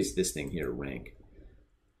 Maybe it's this thing here, rank.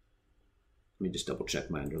 Let me just double check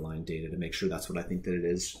my underlying data to make sure that's what I think that it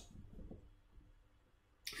is.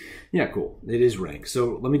 Yeah, cool. It is rank.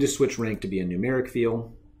 So let me just switch rank to be a numeric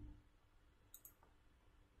field.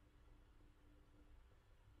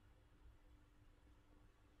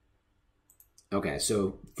 Okay,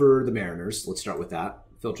 so for the Mariners, let's start with that.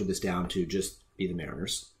 Filter this down to just be the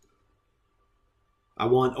Mariners. I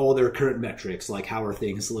want all their current metrics, like how are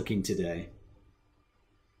things looking today.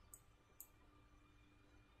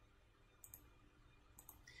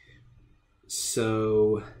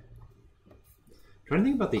 So I'm trying to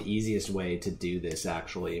think about the easiest way to do this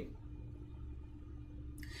actually.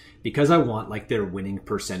 Because I want like their winning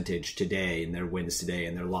percentage today and their wins today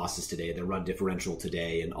and their losses today, their run differential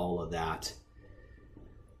today and all of that.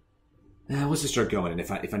 Let's just start going, and if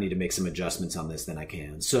I need to make some adjustments on this, then I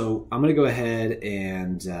can. So I'm going to go ahead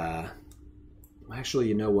and actually,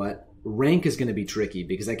 you know what? Rank is going to be tricky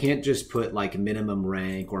because I can't just put like minimum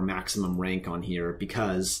rank or maximum rank on here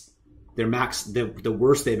because their the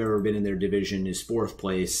worst they've ever been in their division is 4th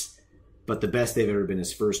place, but the best they've ever been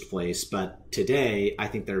is 1st place. But today, I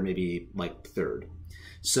think they're maybe like 3rd.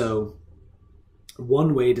 So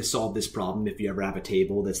one way to solve this problem, if you ever have a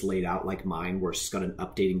table that's laid out like mine, where it's got an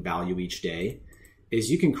updating value each day,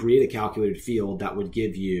 is you can create a calculated field that would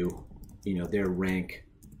give you, their rank.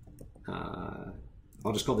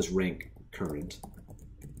 I'll just call this rank current.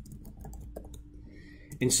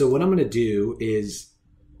 And so what I'm going to do is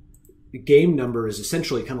the game number is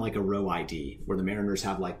essentially kind of like a row ID, where the Mariners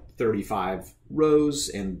have like 35 rows,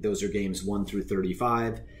 and those are games 1 through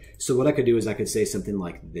 35. So what I could do is I could say something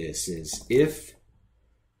like this: is if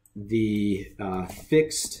the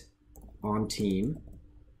fixed on team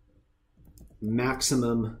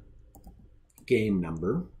maximum game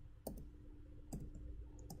number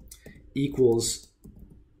equals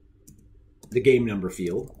the game number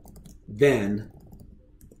field, then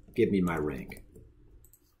give me my rank.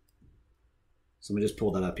 So let me just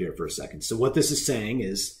pull that up here for a second. So what this is saying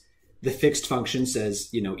is the fixed function says,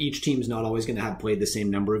 each team's not always going to have played the same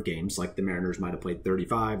number of games. Like the Mariners might have played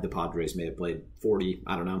 35, the Padres may have played 40,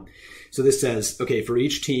 I don't know. So this says, okay, for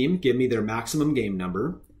each team, give me their maximum game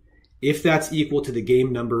number. If that's equal to the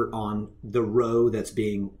game number on the row that's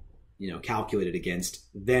being, calculated against,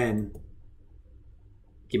 then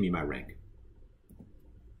give me my rank.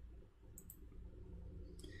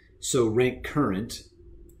 So rank current,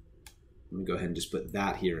 let me go ahead and just put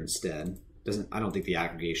that here instead. I don't think the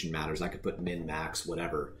aggregation matters. I could put min, max,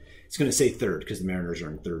 whatever. It's going to say 3rd because the Mariners are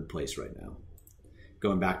in 3rd place right now.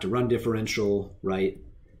 Going back to run differential, right?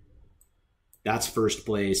 That's 1st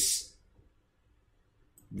place.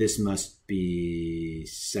 This must be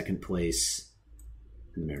 2nd place.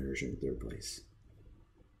 And the Mariners are in 3rd place.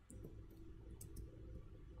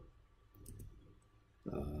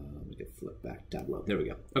 Let me flip back to Tableau. There we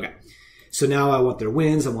go. Okay. So now I want their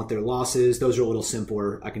wins, I want their losses. Those are a little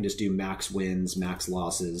simpler. I can just do max wins, max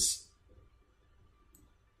losses.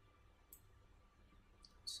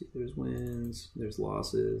 Let's see, there's wins, there's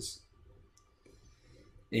losses.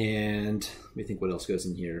 And let me think what else goes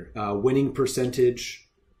in here. Winning percentage,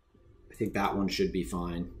 I think that one should be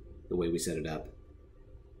fine, the way we set it up.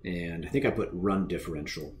 And I think I put run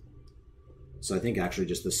differential. So I think actually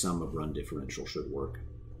just the sum of run differential should work.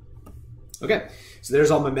 Okay, so there's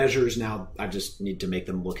all my measures. Now I just need to make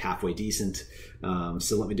them look halfway decent.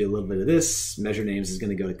 So let me do a little bit of this. Measure names is going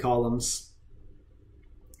to go to columns.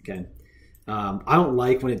 Okay, I don't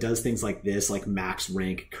like when it does things like this, like max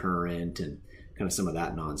rank current and kind of some of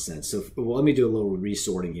that nonsense. So let me do a little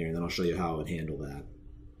resorting here, and then I'll show you how I would handle that.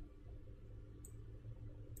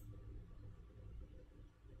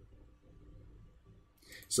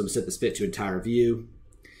 So I'm going to set this fit to entire view.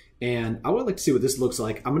 And I would like to see what this looks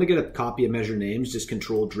like. I'm going to get a copy of measure names, just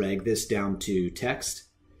control drag this down to text.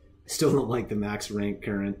 I still don't like the max rank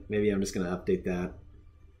current. Maybe I'm just going to update that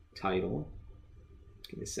title.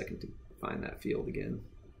 Give me a second to find that field again.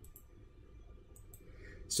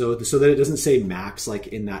 So that it doesn't say max like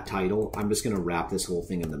in that title, I'm just going to wrap this whole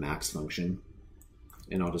thing in the max function.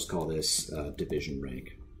 And I'll just call this division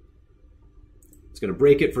rank. It's going to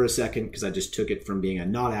break it for a second because I just took it from being a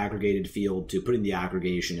not aggregated field to putting the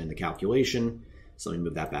aggregation in the calculation. So let me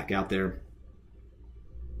move that back out there.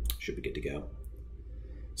 Should be good to go.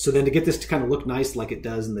 So then to get this to kind of look nice like it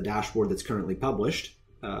does in the dashboard that's currently published,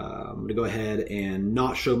 I'm going to go ahead and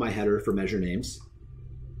not show my header for measure names.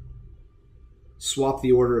 Swap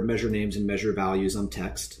the order of measure names and measure values on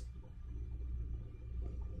text.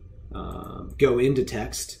 Go into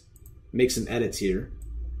text, make some edits here.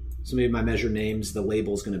 So maybe my measure names, the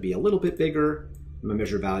label is going to be a little bit bigger. My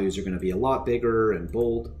measure values are going to be a lot bigger and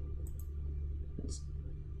bold.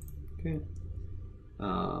 Okay.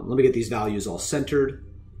 Let me get these values all centered.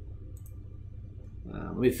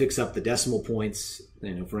 Let me fix up the decimal points.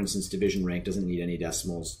 You know, for instance, division rank doesn't need any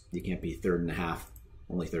decimals. You can't be third and a half,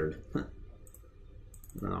 only third.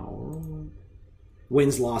 No.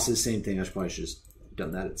 Wins, losses, same thing. I probably should have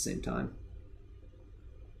done that at the same time.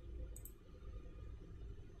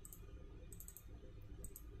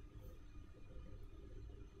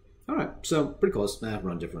 All right, so pretty close.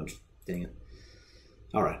 Run differential. Dang it.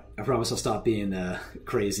 All right, I promise I'll stop being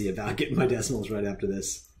crazy about getting my decimals right after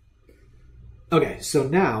this. Okay, so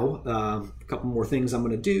now a couple more things I'm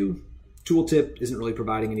going to do. Tooltip isn't really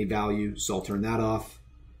providing any value, so I'll turn that off.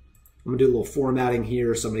 I'm going to do a little formatting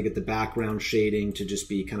here, so I'm going to get the background shading to just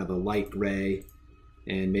be kind of a light gray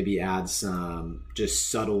and maybe add some just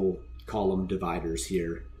subtle column dividers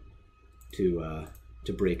here to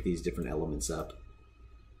break these different elements up,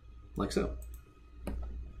 like so.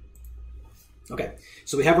 Okay,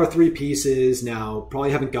 so we have our three pieces now.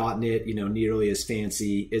 Probably haven't gotten it, nearly as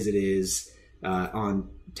fancy as it is on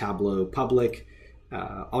Tableau Public.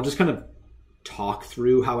 I'll just kind of talk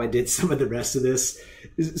through how I did some of the rest of this.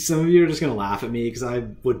 Some of you are just going to laugh at me because I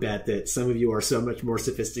would bet that some of you are so much more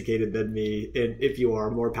sophisticated than me, and if you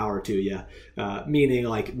are, more power to you. Meaning,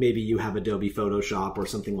 like, maybe you have Adobe Photoshop or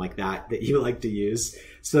something like that you like to use.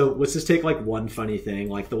 So let's just take like one funny thing,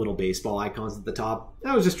 like the little baseball icons at the top.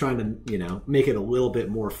 I was just trying to, make it a little bit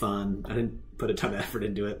more fun. I didn't put a ton of effort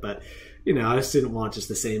into it, but I just didn't want just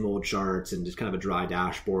the same old charts and just kind of a dry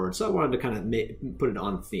dashboard. So I wanted to kind of put it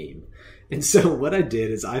on theme. And so what I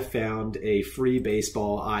did is I found a free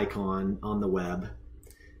baseball icon on the web.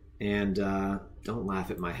 And don't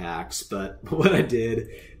laugh at my hacks, but what I did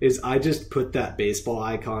is I just put that baseball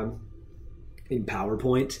icon in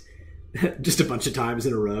PowerPoint just a bunch of times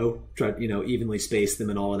in a row, tried, evenly space them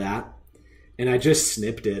and all of that. And I just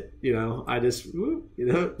snipped it, I just,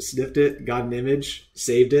 snipped it, got an image,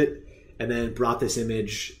 saved it, and then brought this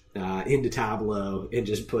image into Tableau and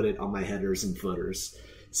just put it on my headers and footers.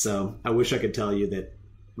 So I wish I could tell you that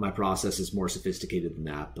my process is more sophisticated than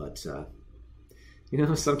that, but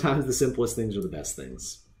sometimes the simplest things are the best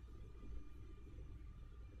things.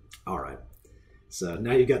 All right, so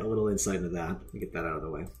now you've got a little insight into that. Let me get that out of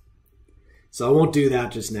the way. So I won't do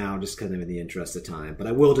that just now, just kind of in the interest of time, but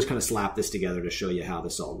I will just kind of slap this together to show you how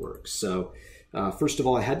this all works. So first of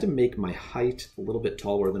all, I had to make my height a little bit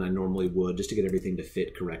taller than I normally would just to get everything to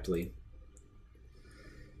fit correctly.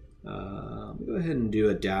 Go ahead and do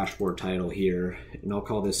a dashboard title here, and I'll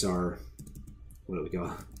call this our, what do we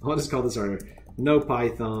go? I'll just call this our no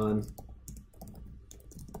Python,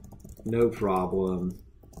 no problem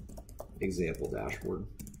example dashboard.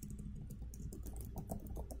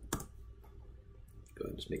 Go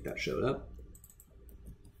ahead and just make that show up.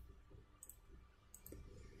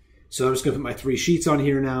 So I'm just going to put my three sheets on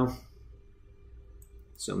here now.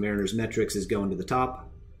 So Mariner's metrics is going to the top.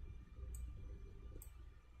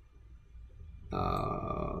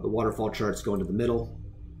 The waterfall chart's going to the middle.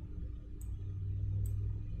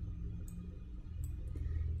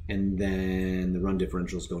 And then the run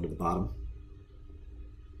differential is going to the bottom.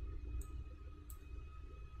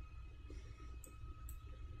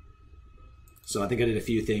 So I think I did a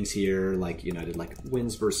few things here, like, I did like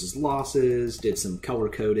wins versus losses, did some color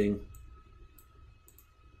coding.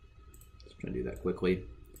 Just trying to do that quickly.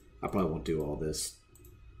 I probably won't do all this.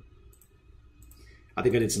 I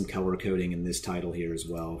think I did some color coding in this title here as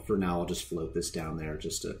well. For now, I'll just float this down there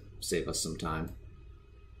just to save us some time.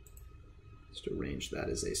 Just arrange that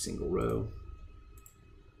as a single row.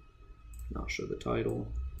 Not show the title.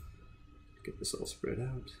 Get this all spread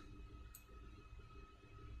out.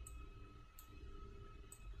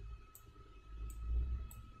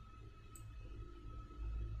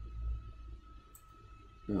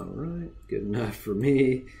 All right, good enough for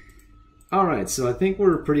me. All right, so I think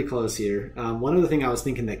we're pretty close here. One other thing I was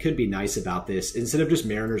thinking that could be nice about this, instead of just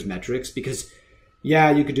Mariner's metrics, because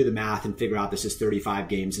Yeah, you could do the math and figure out this is 35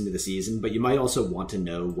 games into the season, but you might also want to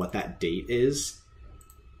know what that date is.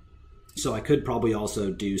 So I could probably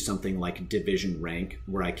also do something like division rank,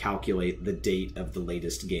 where I calculate the date of the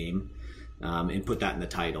latest game and put that in the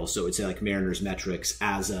title. So it'd say like Mariners metrics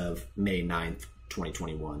as of May 9th,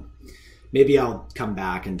 2021. Maybe I'll come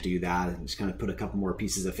back and do that and just kind of put a couple more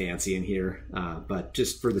pieces of fancy in here. But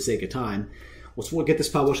just for the sake of time, we'll get this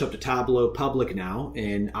published up to Tableau Public now,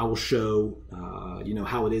 and I will show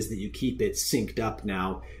how it is that you keep it synced up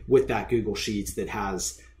now with that Google Sheets that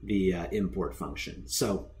has the import function.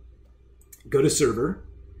 So go to server.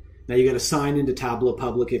 Now you got to sign into Tableau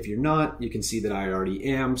Public. If you're not, you can see that I already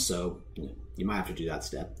am, so you might have to do that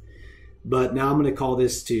step. But now I'm going to call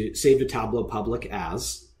this to save to Tableau Public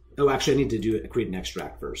as, oh, actually I need to create an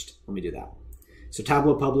extract first. Let me do that. So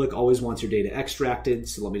Tableau Public always wants your data extracted.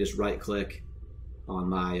 So let me just right click on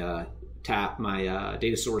my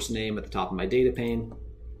data source name at the top of my data pane,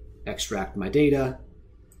 extract my data.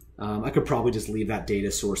 I could probably just leave that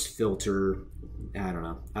data source filter. I don't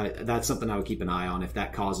know. That's something I would keep an eye on. If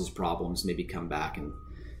that causes problems, maybe come back and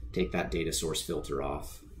take that data source filter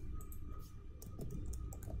off.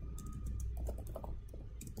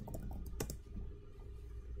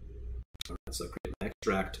 All right, so create an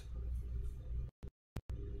extract.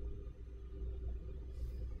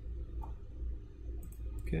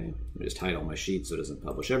 Okay, let me just hide all my sheets so it doesn't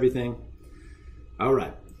publish everything. All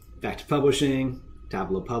right, back to publishing,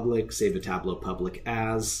 Tableau Public, save to Tableau Public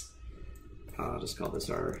as, I'll just call this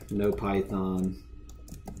our no Python,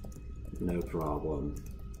 no problem.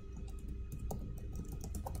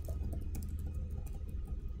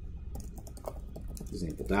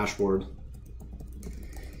 Example dashboard.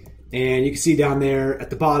 And you can see down there at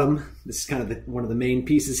the bottom, this is kind of one of the main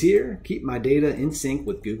pieces here, keep my data in sync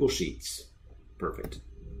with Google Sheets. Perfect.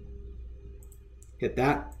 Hit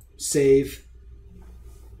that, save.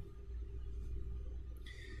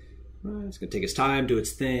 It's gonna take its time, do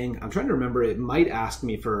its thing. I'm trying to remember, it might ask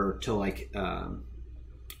me to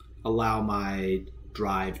allow my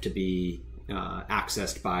drive to be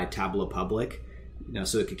accessed by Tableau Public,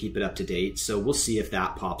 so it could keep it up to date. So we'll see if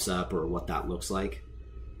that pops up or what that looks like.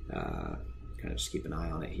 Kind of just keep an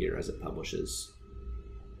eye on it here as it publishes.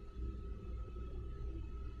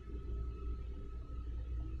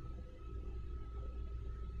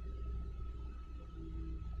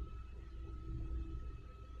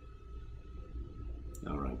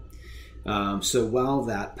 All right. So while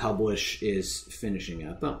that publish is finishing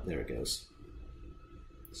up, oh, there it goes.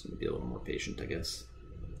 So be a little more patient, I guess.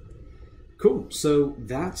 Cool. So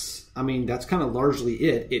that's kind of largely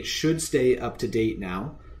it. It should stay up to date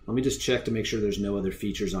now. Let me just check to make sure there's no other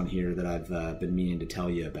features on here that I've been meaning to tell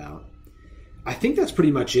you about. I think that's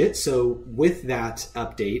pretty much it. So with that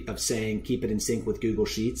update of saying keep it in sync with Google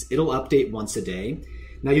Sheets, it'll update once a day.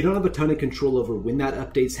 Now you don't have a ton of control over when that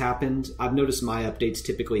update's happened. I've noticed my updates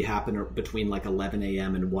typically happen between like 11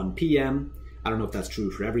 a.m. and 1 p.m. I don't know if that's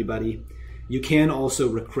true for everybody. You can also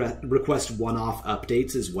request one-off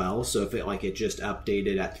updates as well. So if it just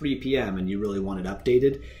updated at 3 p.m. and you really want it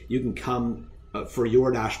updated, you can come for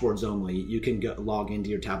your dashboards only. You can log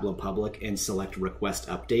into your Tableau Public and select request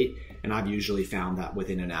update. And I've usually found that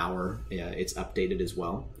within an hour, it's updated as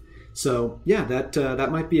well. So yeah,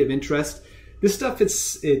 that might be of interest. This stuff,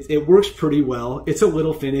 it works pretty well. It's a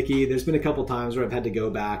little finicky. There's been a couple times where I've had to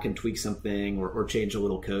go back and tweak something or change a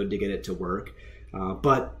little code to get it to work.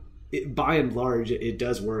 But by and large, it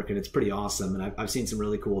does work, and it's pretty awesome. And I've seen some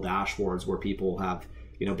really cool dashboards where people have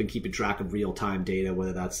been keeping track of real-time data,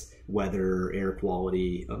 whether that's weather, air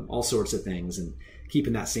quality, all sorts of things, and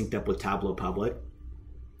keeping that synced up with Tableau Public.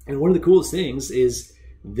 And one of the coolest things is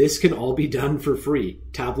this can all be done for free.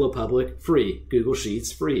 Tableau Public, free. Google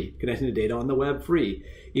Sheets, free. Connecting to data on the web, free.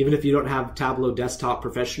 Even if you don't have Tableau Desktop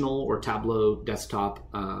Professional or Tableau Desktop,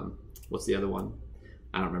 what's the other one?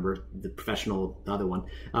 I don't remember the professional, the other one.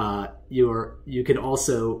 You can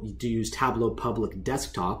also use Tableau Public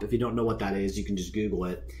Desktop. If you don't know what that is, you can just Google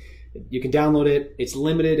it. You can download it. It's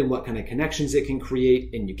limited in what kind of connections it can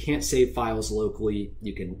create, and you can't save files locally.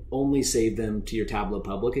 You can only save them to your Tableau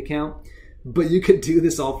Public account. But you could do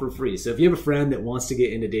this all for free. So if you have a friend that wants to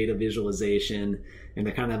get into data visualization and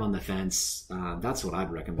they're kind of on the fence, that's what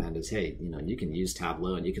I'd recommend is, hey, you can use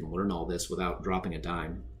Tableau and you can learn all this without dropping a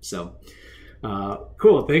dime. So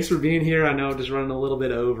cool. Thanks for being here. I know I'm just running a little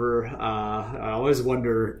bit over. I always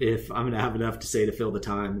wonder if I'm going to have enough to say to fill the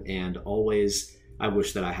time, and always I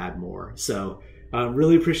wish that I had more. So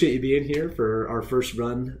really appreciate you being here for our first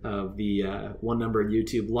run of the One Number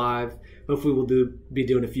YouTube Live. Hopefully we'll be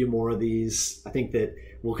doing a few more of these. I think that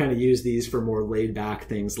we'll kind of use these for more laid back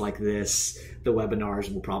things like this. The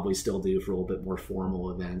webinars we'll probably still do for a little bit more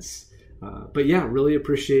formal events. But yeah, really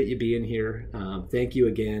appreciate you being here. Thank you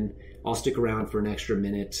again. I'll stick around for an extra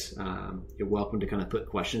minute. You're welcome to kind of put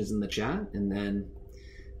questions in the chat. And then,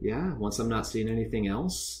 yeah, once I'm not seeing anything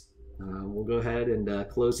else, we'll go ahead and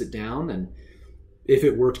close it down. And if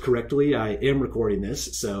it worked correctly, I am recording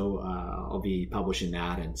this, so I'll be publishing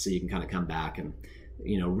that. And so you can kind of come back and,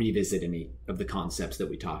 revisit any of the concepts that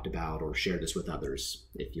we talked about or share this with others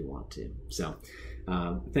if you want to. So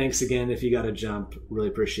thanks again. If you got to jump, really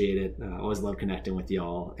appreciate it. Always love connecting with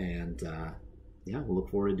y'all. And yeah, we'll look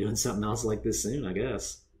forward to doing something else like this soon, I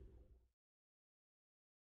guess.